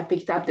that, I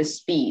picked up the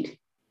speed.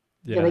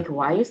 You're Yeah. like,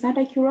 why you sound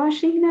like you're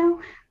rushing now?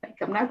 Like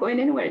I'm not going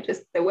anywhere.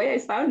 Just the way I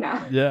sound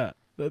now. Yeah.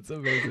 That's It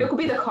amazing. could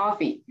be the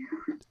coffee.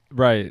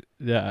 Right.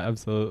 Yeah,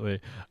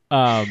 absolutely.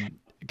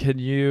 Can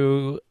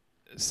you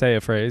say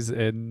a phrase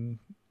in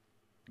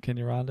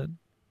Kinyarwanda?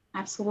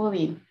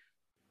 Absolutely.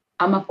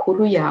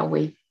 Amakuru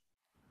yawe.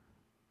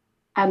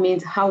 I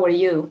means, how are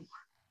you?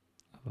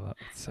 Oh,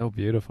 it's so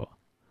beautiful.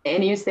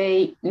 And you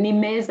say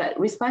nimeza.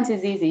 Response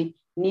is easy.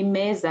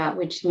 Nimeza,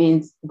 which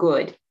means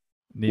good.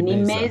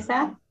 Nimeza.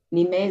 Nimeza,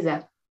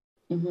 nimeza.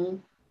 Mm-hmm.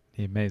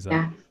 Nimeza.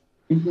 Yeah.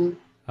 Mm-hmm.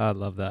 I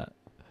love that.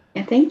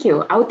 Yeah, thank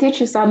you. I'll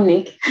teach you some,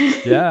 Nick.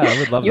 Yeah, I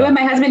would love You and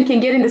that. my husband can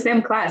get in the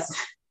same class.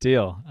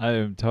 Deal. I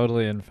am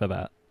totally in for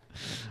that.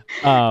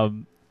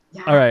 Um,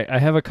 all Yeah. right, I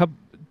have a couple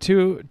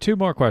two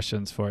more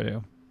questions for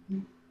you.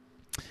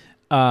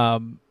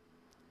 Um,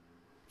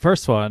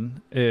 first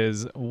one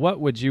is what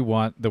would you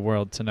want the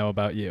world to know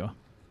about you?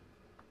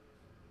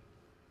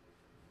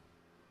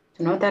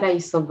 To know that I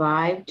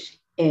survived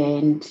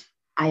and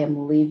I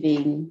am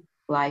living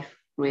life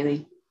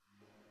really.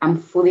 I'm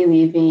fully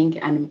living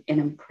and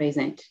I'm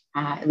present.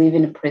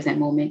 Living the present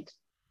moment.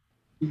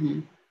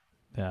 Mm-hmm.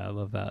 Yeah, I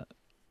love that.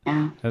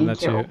 Yeah, And thank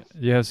that you you.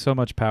 you have so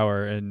much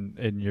power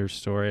in your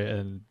story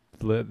and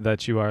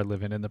that you are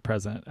living in the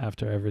present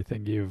after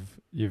everything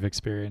you've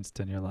experienced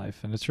in your life,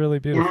 and it's really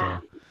Yeah,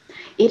 beautiful.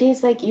 it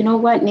is like, you know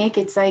what, Nick?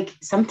 It's like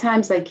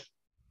sometimes like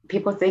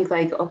people think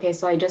like, okay,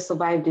 so I just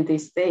survived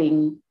this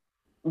thing,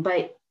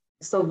 but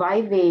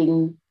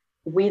surviving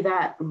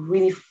without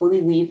really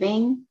fully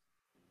living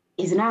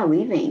is not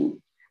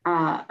living.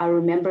 I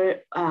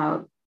remember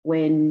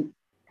when,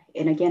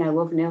 and again, I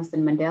love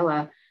Nelson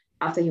Mandela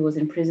after he was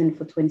in prison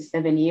for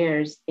 27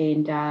 years.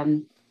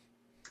 And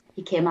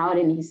he came out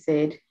and he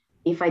said,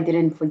 if I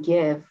didn't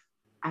forgive,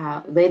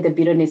 let the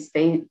bitterness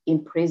stay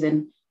in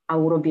prison, I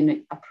would have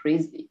been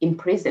in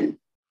prison,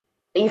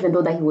 even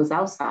though that he was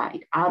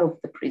outside, out of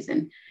the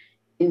prison.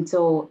 And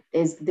so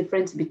there's the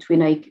difference between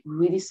like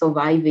really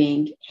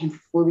surviving and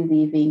fully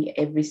living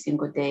every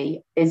single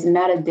day. There's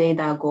not a day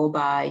that go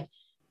by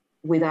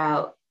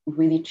without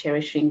really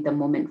cherishing the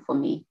moment for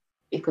me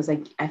because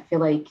I feel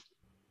like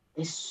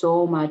there's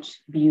so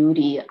much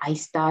beauty. I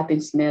stop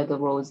and smell the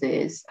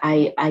roses.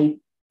 I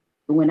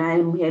when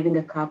I'm having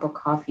a cup of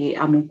coffee,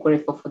 I'm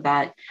grateful for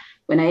that.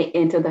 When I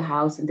enter the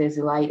house and there's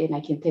light and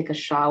I can take a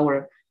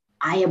shower,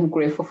 I am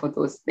grateful for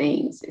those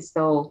things.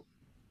 So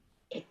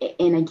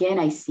and again,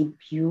 I see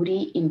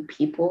beauty in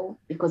people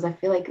because I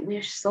feel like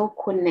we're so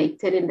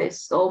connected and there's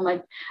so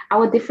much.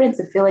 Our difference,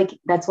 I feel like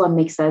that's what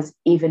makes us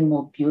even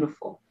more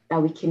beautiful,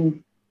 that we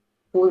can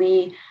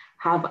fully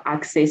have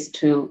access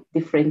to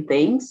different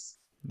things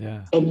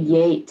Yeah. and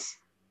yet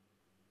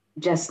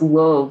just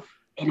love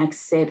and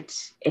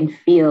accept and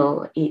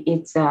feel.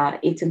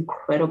 It's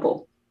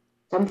incredible.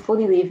 So I'm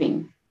fully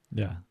living.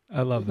 Yeah.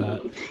 I love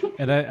that. Mhm.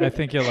 And I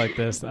think you'll like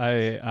this.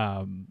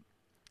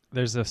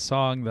 There's a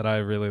song that I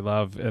really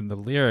love and the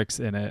lyrics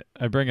in it.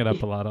 I bring it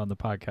up a lot on the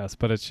podcast,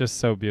 but it's just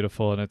so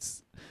beautiful and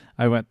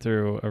I went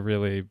through a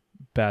really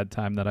bad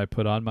time that I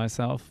put on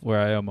myself where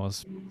I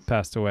almost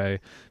passed away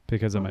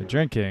because of my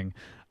drinking.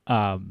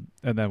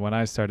 And then when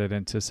I started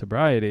into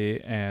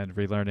sobriety and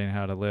relearning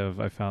how to live,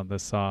 I found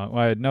this song.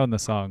 Well, I had known the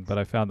song, but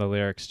I found the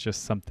lyrics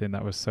just something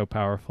that was so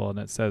powerful. And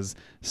it says,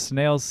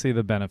 "Snails see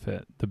the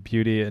benefit, the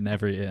beauty in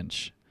every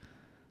inch."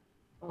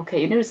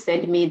 Okay, you need to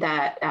send me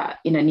that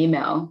in an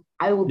email.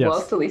 I would love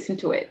Yes. to listen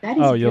to it. That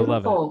is Oh, you'll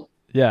love it. beautiful.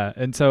 Yeah.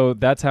 And so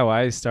that's how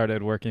I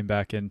started working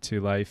back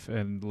into life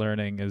and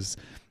learning, is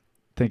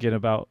thinking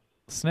about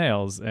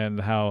snails and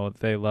how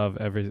they love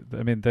I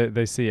mean,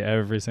 they see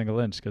every single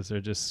inch because they're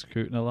just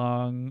scooting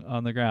along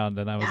on the ground.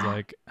 And I was Yeah.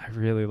 like, I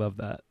really love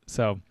that.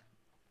 So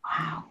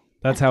Wow.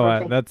 that's That's how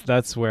perfect.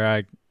 that's where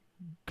I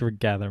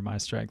gather my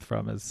strength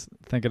from, is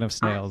thinking of Ah,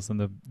 snails and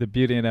the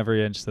beauty in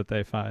every inch that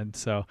they find.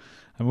 So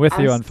I'm with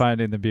I'm you on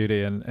finding the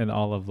beauty in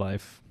all of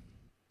life.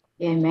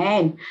 Yeah,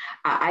 man.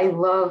 I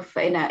love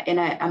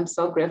I'm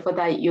so grateful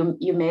that you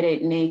made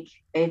it, Nick.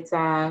 It's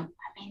I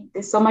mean,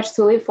 there's so much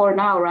to live for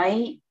now,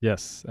 right?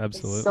 Yes, There's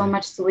so absolutely.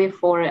 much to live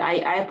for.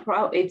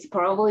 It's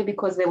probably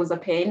because there was a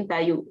pain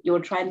that you were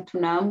trying to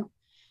numb,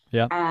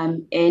 Yeah.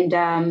 and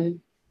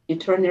you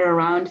turned it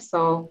around.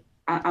 So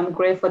I'm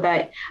grateful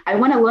that I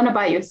want to learn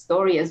about your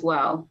story as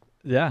well.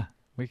 Yeah.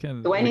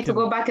 Do I We need to can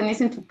go back and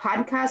listen to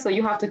podcasts, or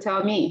you have to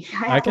tell me?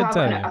 I I have to can have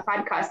tell you. a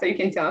podcast so you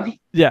can tell me.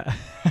 Yeah.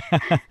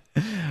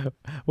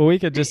 Well, we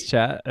could just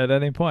chat at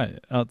any point.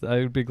 I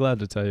would be glad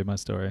to tell you my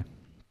story.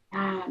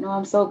 No,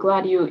 I'm so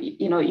glad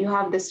you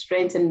have the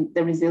strength and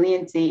the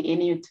resiliency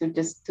in you to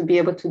just to be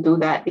able to do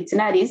that. It's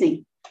not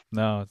easy.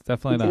 No, it's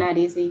definitely It's not. not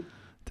easy.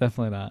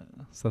 Definitely not.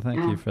 So thank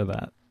you Yeah. for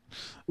that.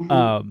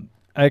 Mhm.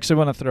 I actually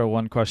want to throw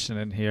one question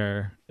in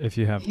here if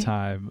you have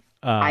time.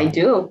 I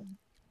do.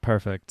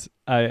 Perfect.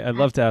 I'd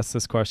love to ask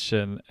this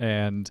question,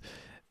 and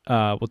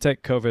we'll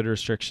take COVID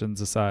restrictions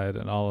aside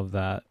and all of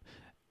that.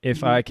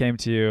 If I Mhm. came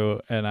to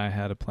you and I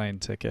had a plane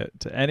ticket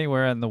to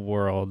anywhere in the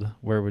world,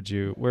 where would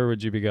you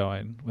be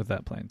going with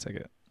that plane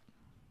ticket?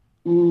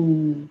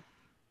 Mm.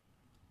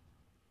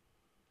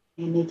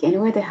 And like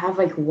anywhere they have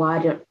like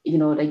water,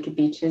 like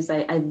beaches.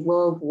 I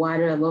love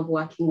water. I love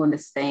walking on the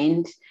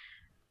sand.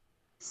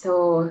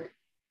 So,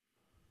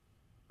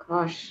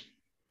 gosh,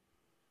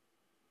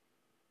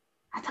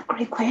 that's a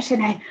great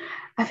question.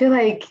 I feel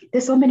like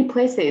there's so many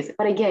places.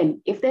 But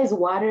again, if there's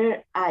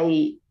water,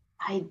 I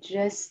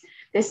just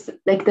this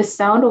like the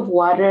sound of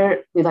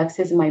water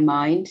relaxes my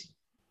mind.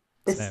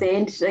 The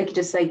Same. sand like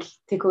just like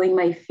tickling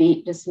my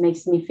feet just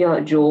makes me feel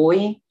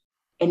joy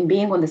and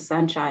being on the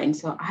sunshine.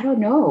 So I don't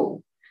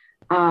know.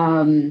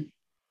 Um,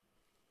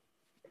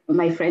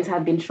 my friends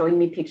have been showing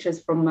me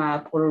pictures from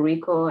Puerto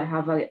Rico. I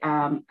have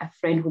a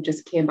friend who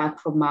just came back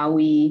from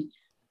Maui.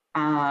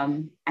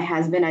 My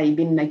husband, I've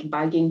been like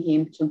bugging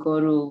him to go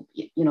to,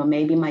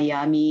 maybe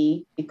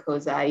Miami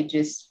because I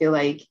just feel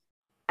like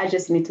I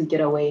just need to get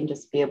away and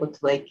just be able to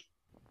like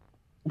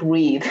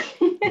breathe.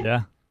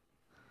 Yeah.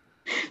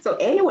 So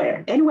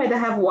anywhere that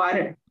have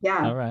water.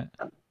 Yeah. All right.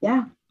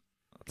 Yeah.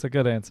 That's a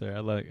good answer. I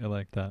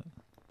like that.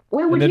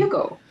 Where And would you then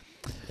go?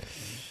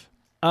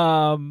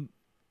 um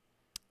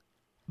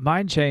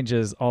mine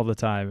changes all the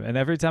time, and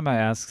every time I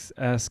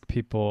ask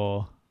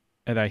people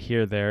and I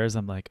hear theirs,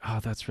 I'm like, oh,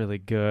 that's really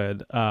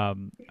good.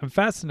 I'm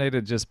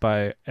fascinated just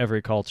by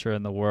every culture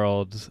in the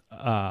world.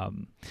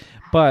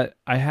 But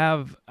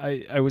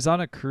I was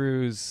on a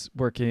cruise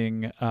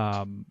working.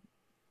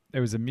 It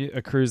was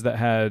a cruise that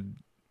had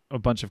a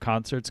bunch of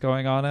concerts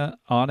going on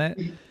it,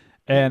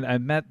 and I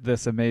met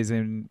this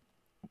amazing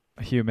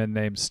human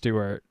named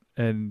Stuart,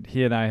 and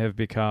he and I have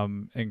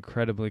become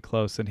incredibly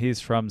close. And he's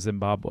from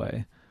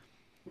Zimbabwe,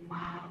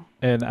 Wow.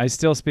 and I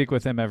still speak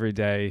with him every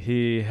day.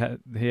 He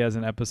has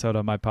an episode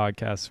on my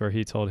podcast where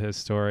he told his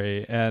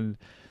story, and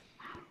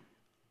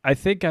I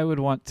think I would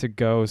want to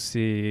go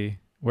see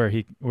where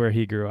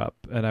he grew up,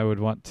 and I would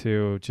want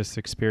to just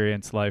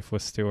experience life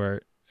with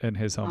Stuart in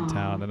his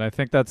hometown. Oh, And I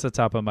think that's the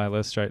top of my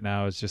list right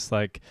now, is just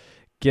like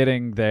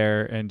getting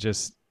there and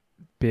just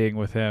being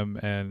with him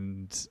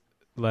and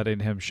letting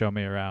him show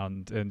me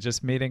around and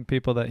just meeting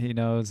people that he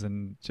knows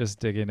and just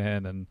digging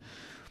in. And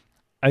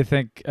I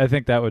think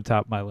that would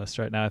top my list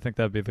right now. I think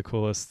that'd be the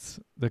coolest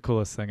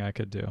thing I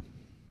could do.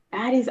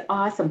 that is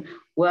awesome.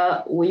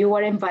 Well, you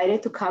were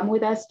invited to come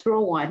with us to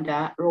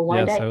Rwanda.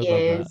 Yes, I would love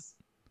that.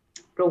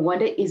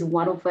 Rwanda is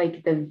one of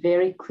like the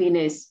very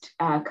cleanest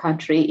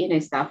country in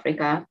East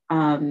Africa.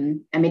 I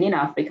mean, in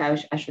Africa,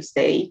 I should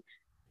say.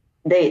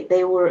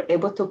 They were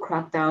able to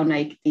crack down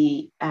like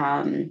the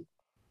I'm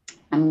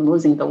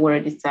losing the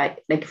word. It's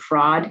like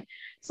fraud.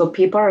 So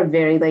people are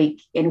very like,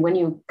 and when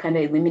you kind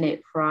of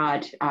eliminate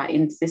fraud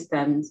in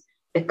systems,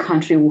 the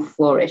country will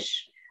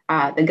flourish.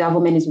 The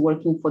government is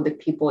working for the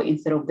people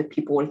instead of the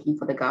people working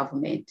for the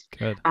government.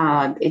 Good.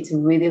 It's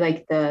really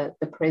like the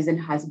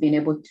president has been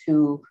able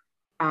to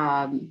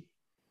um,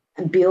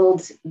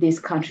 build this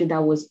country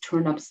that was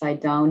turned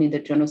upside down in the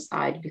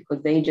genocide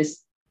because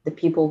the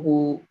people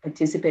who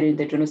participated in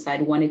the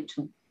genocide wanted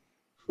to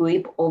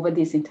flip over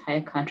this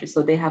entire country.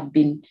 So they have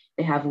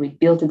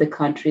rebuilt the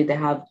country. We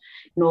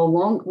no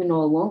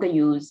longer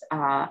use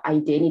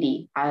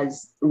identity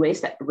as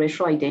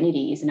racial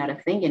identity is not a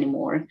thing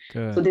anymore.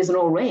 So Good. there's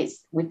no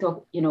race. We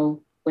talk,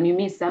 when you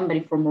meet somebody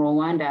from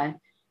Rwanda,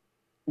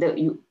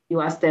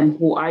 you ask them,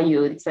 who are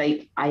you? It's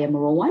like, I am a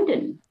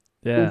Rwandan.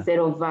 Yeah. Instead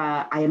of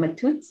I am a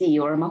Tutsi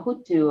or I'm a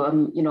Hutu,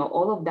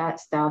 all of that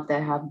stuff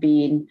that have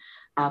been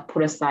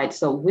put aside.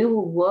 So we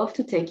would love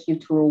to take you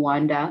to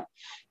Rwanda.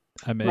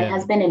 I'm My in.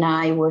 husband and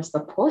I were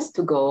supposed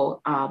to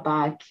go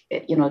back,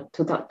 to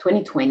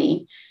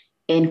 2020,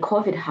 and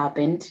COVID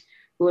happened.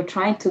 We were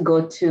trying to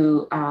go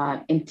to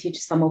and teach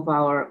some of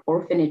our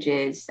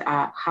orphanages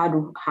how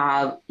to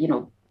have,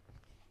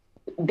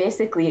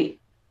 basically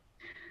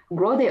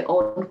grow their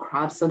own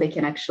crops so they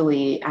can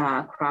actually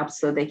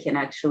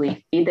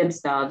feed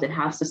themselves and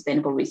have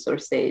sustainable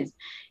resources.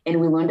 And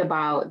we learned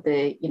about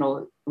the,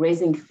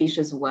 raising fish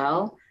as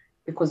well,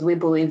 because we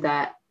believe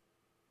that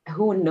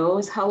who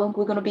knows how long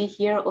we're going to be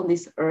here on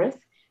this earth.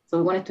 So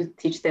we wanted to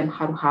teach them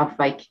how to have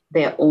like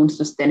their own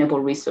sustainable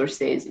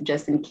resources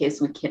just in case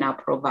we cannot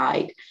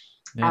provide.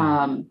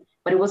 Yeah.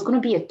 But it was going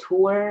to be a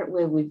tour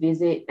where we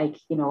visit like,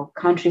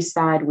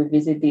 countryside. We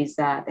visit these,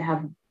 they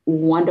have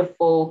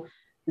wonderful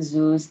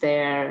zoos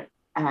there.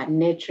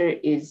 Nature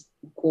is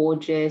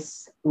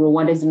gorgeous.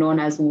 Rwanda is known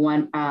as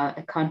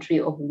a country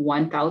of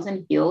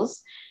 1,000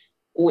 hills.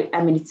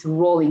 I mean, it's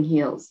rolling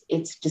hills.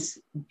 It's just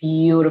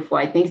beautiful.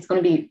 I think it's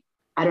going to be,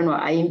 I don't know,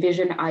 I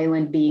envision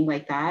Ireland being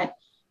like that.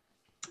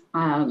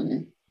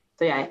 So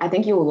yeah, I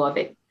think you will love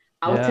it.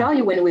 I'll Yeah. tell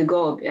you when we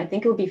go. I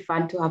think it would be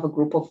fun to have a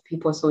group of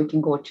people so we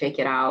can go check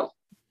it out.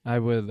 I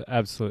would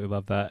absolutely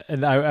love that.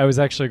 And I was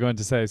actually going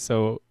to say,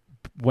 so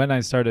when I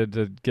started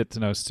to get to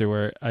know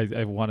Stuart,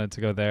 I wanted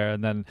to go there.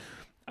 And then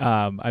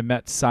I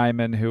met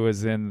Simon, who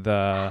was in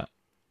the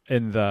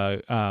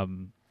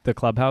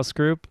clubhouse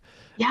group,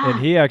 and Yeah.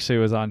 he actually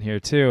was on here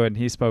too, and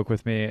he spoke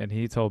with me and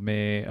he told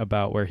me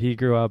about where he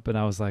grew up, and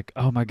I was like,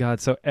 oh my god.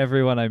 So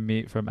everyone I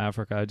meet from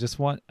Africa,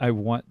 I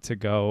want to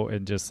go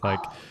and just like,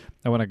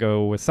 I want to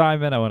go with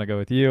Simon, I want to go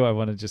with you, I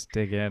want to just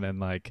dig in and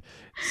like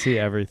see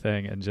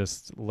everything and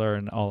just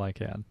learn all I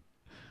can.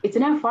 It's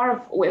not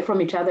far away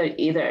from each other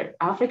either.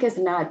 Africa is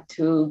not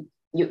too,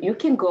 you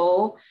can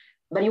go,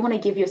 but you want to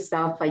give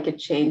yourself like a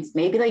chance,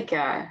 maybe like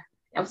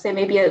I would say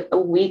maybe a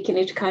week in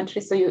each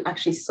country. So you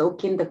actually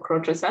soak in the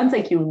culture. Sounds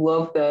like you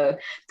love to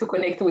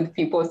connect with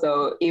people.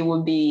 So it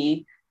would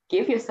be,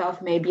 give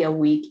yourself maybe a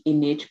week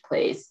in each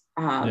place.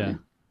 Yeah.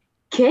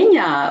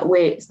 Kenya,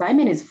 where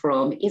Simon is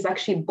from, is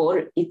actually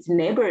border, it's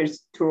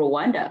neighbors to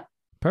Rwanda. So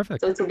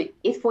Perfect.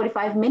 it's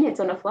 45 minutes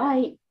on a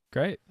flight.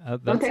 Great.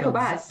 Don't That take a sounds,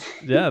 bus.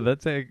 yeah,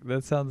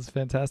 that sounds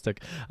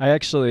fantastic. I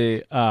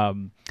actually,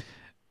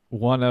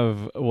 one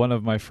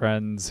of my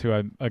friends who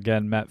I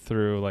again met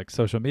through like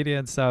social media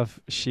and stuff,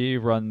 she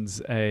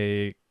runs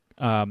a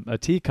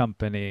tea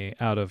company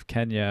out of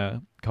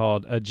Kenya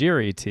called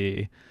Ajiri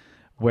Tea,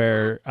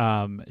 where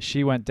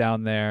she went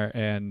down there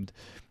and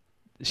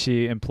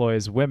she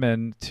employs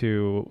women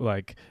to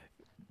like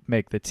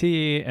make the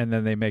tea, and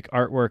then they make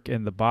artwork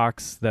in the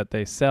box that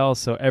they sell.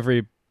 So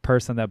every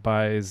person that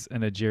buys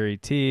an Ajiri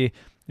tea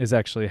is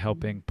actually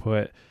helping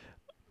put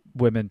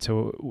women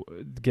to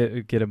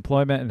get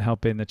employment and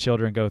helping the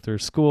children go through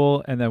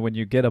school. And then when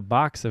you get a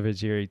box of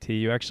Ajiri tea,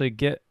 you actually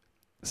get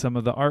some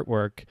of the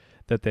artwork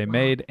that they Wow.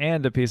 made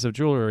and a piece of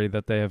jewelry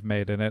that they have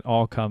made, and it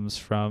all comes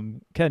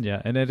from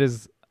Kenya, and it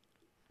is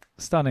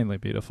stunningly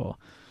beautiful.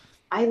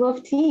 I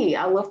love tea.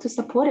 I love to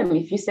support him.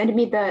 If you send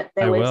me the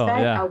I will,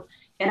 website,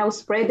 yeah. I'll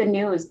spread the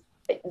news.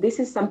 This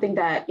is something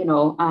that,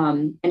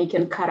 and you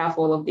can cut off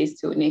all of this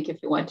too, Nick,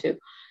 if you want to.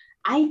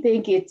 I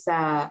think it's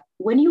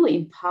when you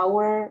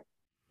empower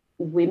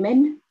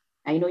women.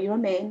 I know you're a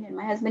man, and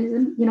my husband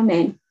is a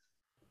man.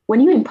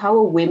 When you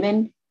empower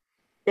women,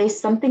 there's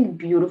something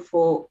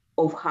beautiful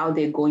of how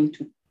they're going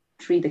to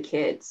treat the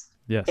kids,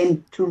 Yes.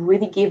 and to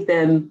really give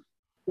them,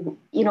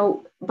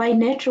 by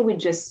nature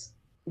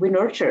we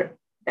nurture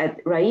that,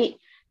 right?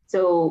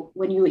 So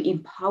when you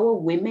empower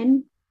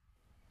women,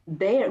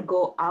 they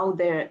go out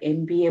there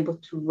and be able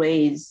to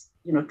raise,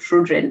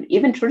 children,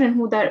 even children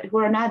who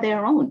are not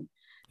their own.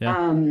 Yeah.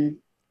 Um,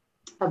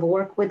 I've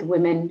worked with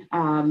women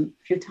a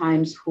few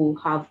times who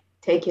have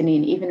taken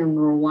in, even in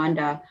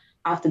Rwanda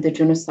after the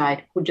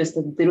genocide, who just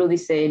literally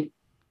said,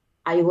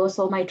 I lost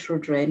all my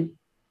children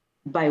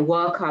by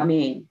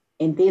welcoming.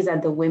 And these are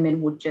the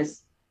women who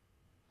just,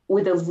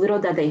 with the little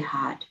that they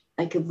had,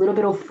 like a little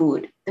bit of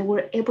food, they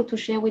were able to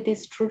share with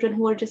these children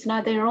who are just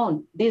not their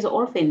own, these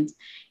orphans.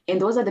 And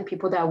those are the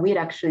people that we'd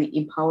actually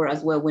empower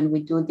as well when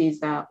we do these,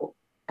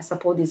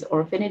 support these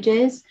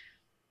orphanages.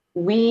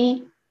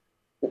 We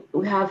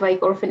we have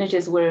like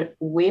orphanages where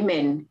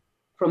women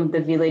from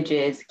the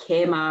villages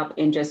came up,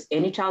 and just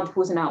any child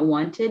who's not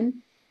wanted,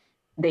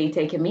 they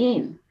take them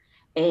in.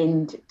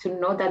 And to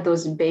know that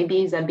those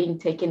babies are being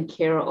taken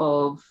care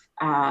of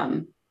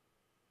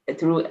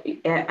through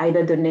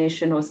either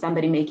donation or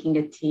somebody making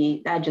a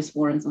tea, that just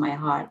warms my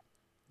heart.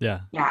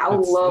 Yeah. Yeah, I would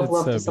It's love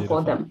so to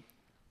support beautiful.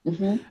 them.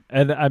 Hmm.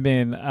 And I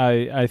mean,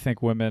 I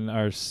think women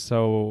are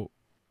so,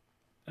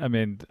 I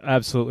mean,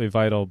 absolutely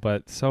vital,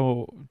 but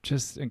so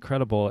just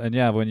incredible. And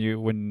yeah,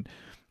 when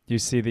you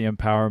see the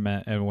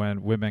empowerment, and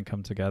when women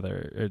come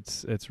together,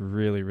 it's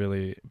really,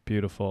 really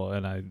beautiful,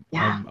 and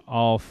I'm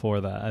all for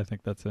that. I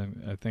think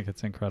I think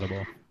it's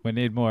incredible. We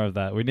need more of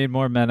that. We need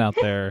more men out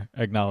there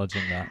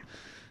acknowledging that.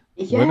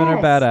 Yes. Women are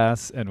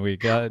badass, and we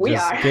just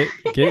are.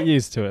 get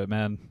used to it,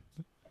 man.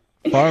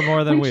 Far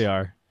more than we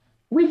are.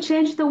 We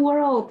change the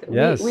world.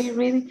 Yes. We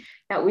really,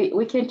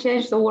 we can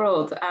change the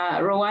world.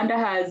 Rwanda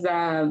has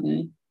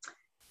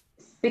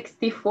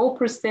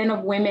 64%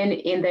 of women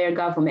in their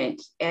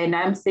government. And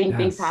I'm seeing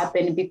things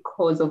happen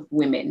because of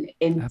women.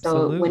 And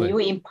Absolutely. So when you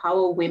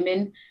empower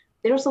women,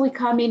 they also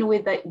come in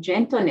with that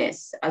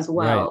gentleness as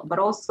well. Right. But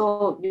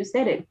also, you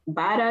said it,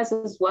 badass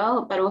as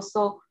well. But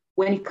also,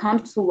 when it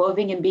comes to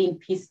loving and being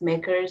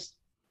peacemakers,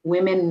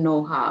 women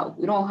know how.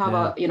 We don't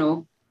have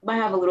might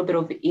have a little bit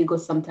of ego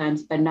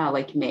sometimes, but not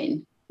like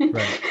men.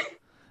 Right.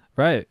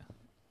 Right.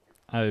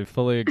 I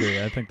fully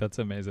agree. I think that's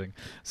amazing.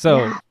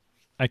 So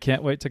I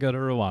can't wait to go to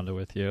Rwanda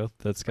with you.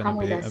 That's going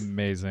to be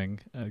amazing.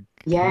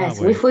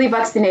 Yes, we're fully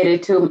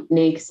vaccinated too,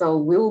 Nick, so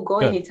we'll go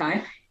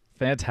anytime.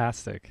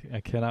 Fantastic.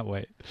 I cannot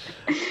wait.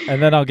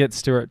 And then I'll get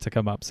Stuart to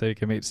come up so you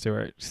can meet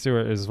Stuart.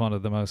 Stuart is one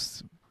of the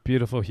most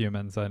beautiful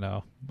humans I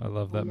know. I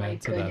love that man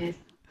to death.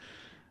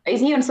 Is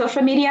he on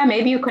social media?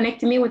 Maybe you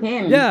connect me with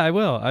him. Yeah, I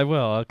will.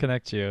 I'll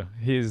connect you.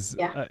 He's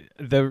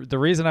the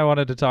reason I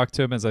wanted to talk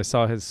to him is I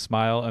saw his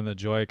smile and the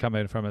joy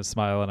coming from his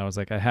smile, and I was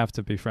like, I have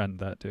to befriend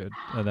that dude.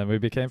 And then we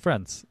became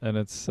friends, and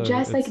it's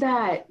like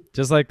that.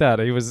 Just like that.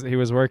 He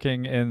was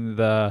working in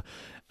the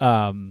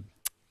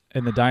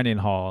dining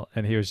hall,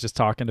 and he was just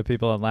talking to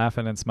people and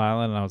laughing and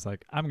smiling, and I was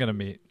like, I'm gonna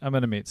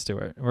meet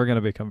Stuart. We're gonna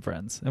become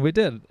friends, and we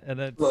did. And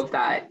love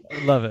that.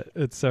 I love it.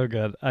 It's so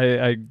good.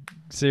 I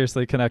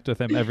seriously connect with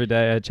him every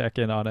day. I check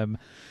in on him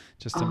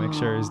just to make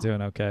sure he's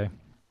doing okay.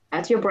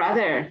 That's your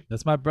brother.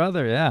 That's my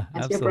brother. Yeah,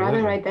 that's absolutely. Your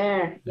brother right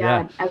there.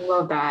 Yeah, I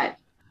love that.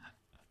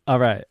 All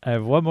right, I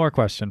have one more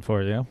question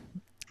for you.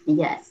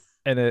 Yes.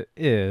 And it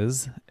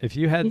is, if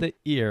you had the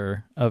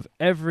ear of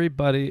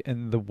everybody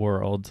in the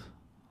world,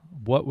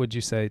 what would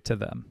you say to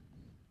them?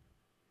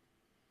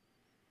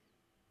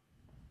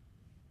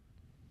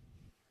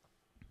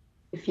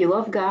 If you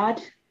love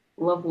God,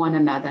 love one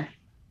another.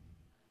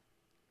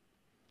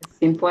 As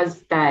simple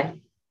as that.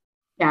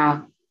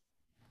 Yeah.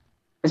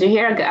 Because you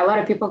hear a lot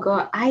of people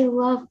go, I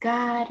love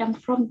God, I'm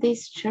from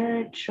this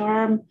church,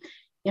 or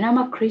I'm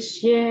a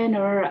Christian,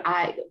 or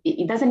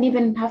it doesn't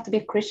even have to be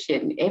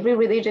Christian. Every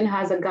religion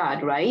has a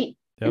God, right?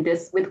 Yep.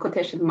 This with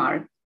quotation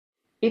mark.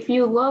 If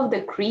you love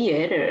the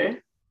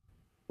Creator,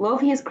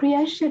 love his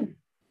creation.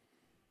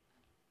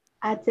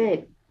 That's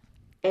it.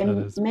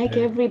 And make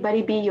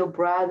everybody be your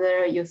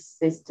brother, your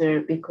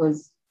sister,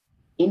 because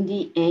in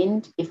the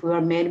end, if we are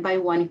made by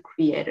one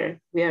Creator,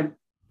 we are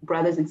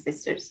brothers and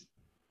sisters.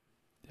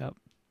 Yep.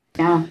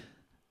 Yeah.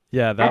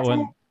 Yeah,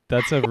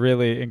 that's a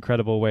really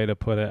incredible way to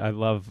put it. I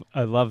love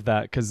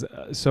that, because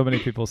so many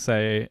people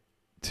say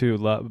to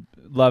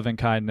love and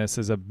kindness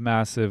is a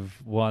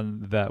massive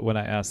one that when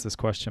I ask this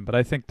question, but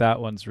I think that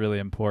one's really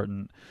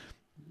important,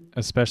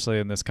 especially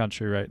in this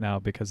country right now,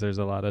 because there's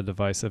a lot of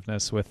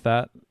divisiveness with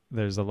that.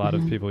 There's a lot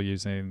of people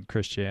using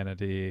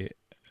Christianity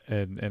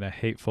in a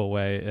hateful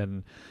way,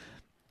 and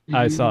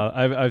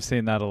I've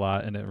seen that a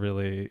lot, and it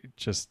really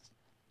just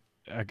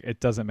it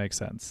doesn't make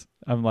sense.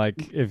 I'm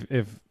like,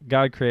 if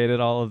God created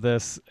all of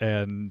this,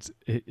 and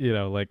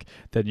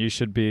then you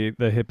should be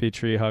the hippie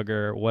tree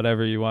hugger,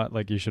 whatever you want.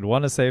 Like, you should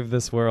want to save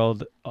this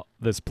world,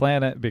 this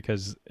planet,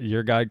 because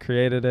your God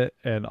created it,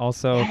 and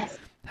also.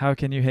 How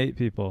can you hate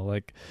people?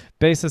 Like,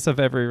 basis of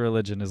every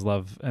religion is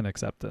love and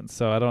acceptance.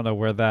 So I don't know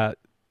where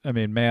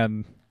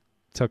man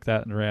took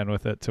that and ran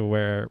with it to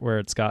where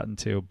it's gotten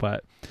to.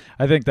 But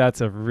I think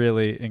that's a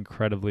really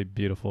incredibly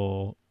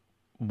beautiful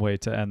way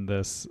to end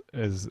this.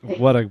 Is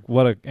what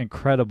a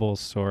incredible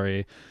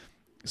story.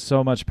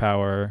 So much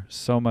power,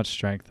 so much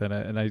strength in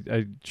it. And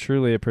I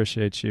truly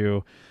appreciate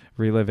you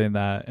reliving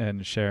that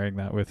and sharing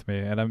that with me.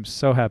 And I'm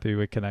so happy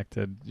we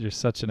connected. You're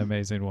such an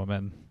amazing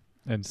woman.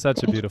 And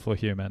such a beautiful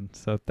human.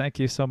 So thank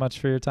you so much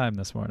for your time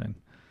this morning.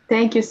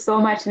 Thank you so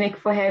much, Nick,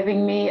 for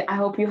having me. I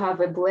hope you have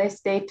a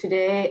blessed day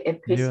today, a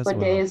peaceful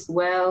day as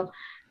well.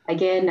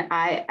 Again,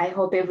 I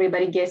hope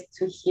everybody gets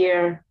to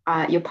hear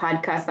your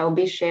podcast. I'll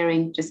be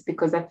sharing just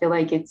because I feel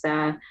like it's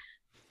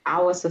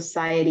our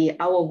society,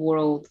 our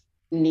world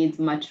needs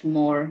much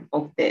more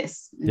of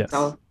this. Yes.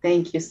 So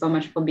thank you so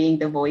much for being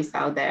the voice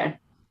out there.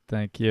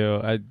 Thank you.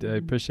 I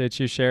appreciate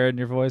you sharing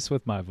your voice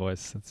with my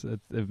voice.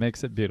 It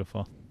makes it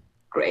beautiful.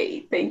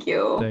 Great. Thank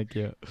you. Thank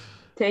you.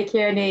 Take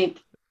care, Nick.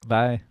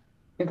 Bye.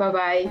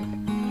 Bye-bye.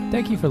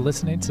 Thank you for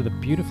listening to the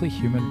Beautifully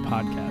Human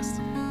podcast.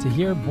 To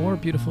hear more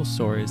beautiful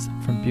stories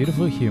from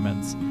beautiful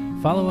humans,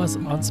 follow us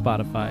on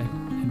Spotify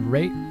and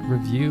rate,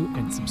 review,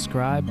 and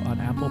subscribe on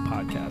Apple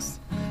Podcasts.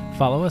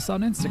 Follow us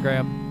on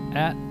Instagram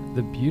at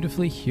the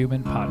Beautifully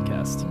Human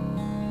Podcast.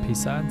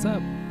 Peace signs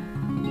up.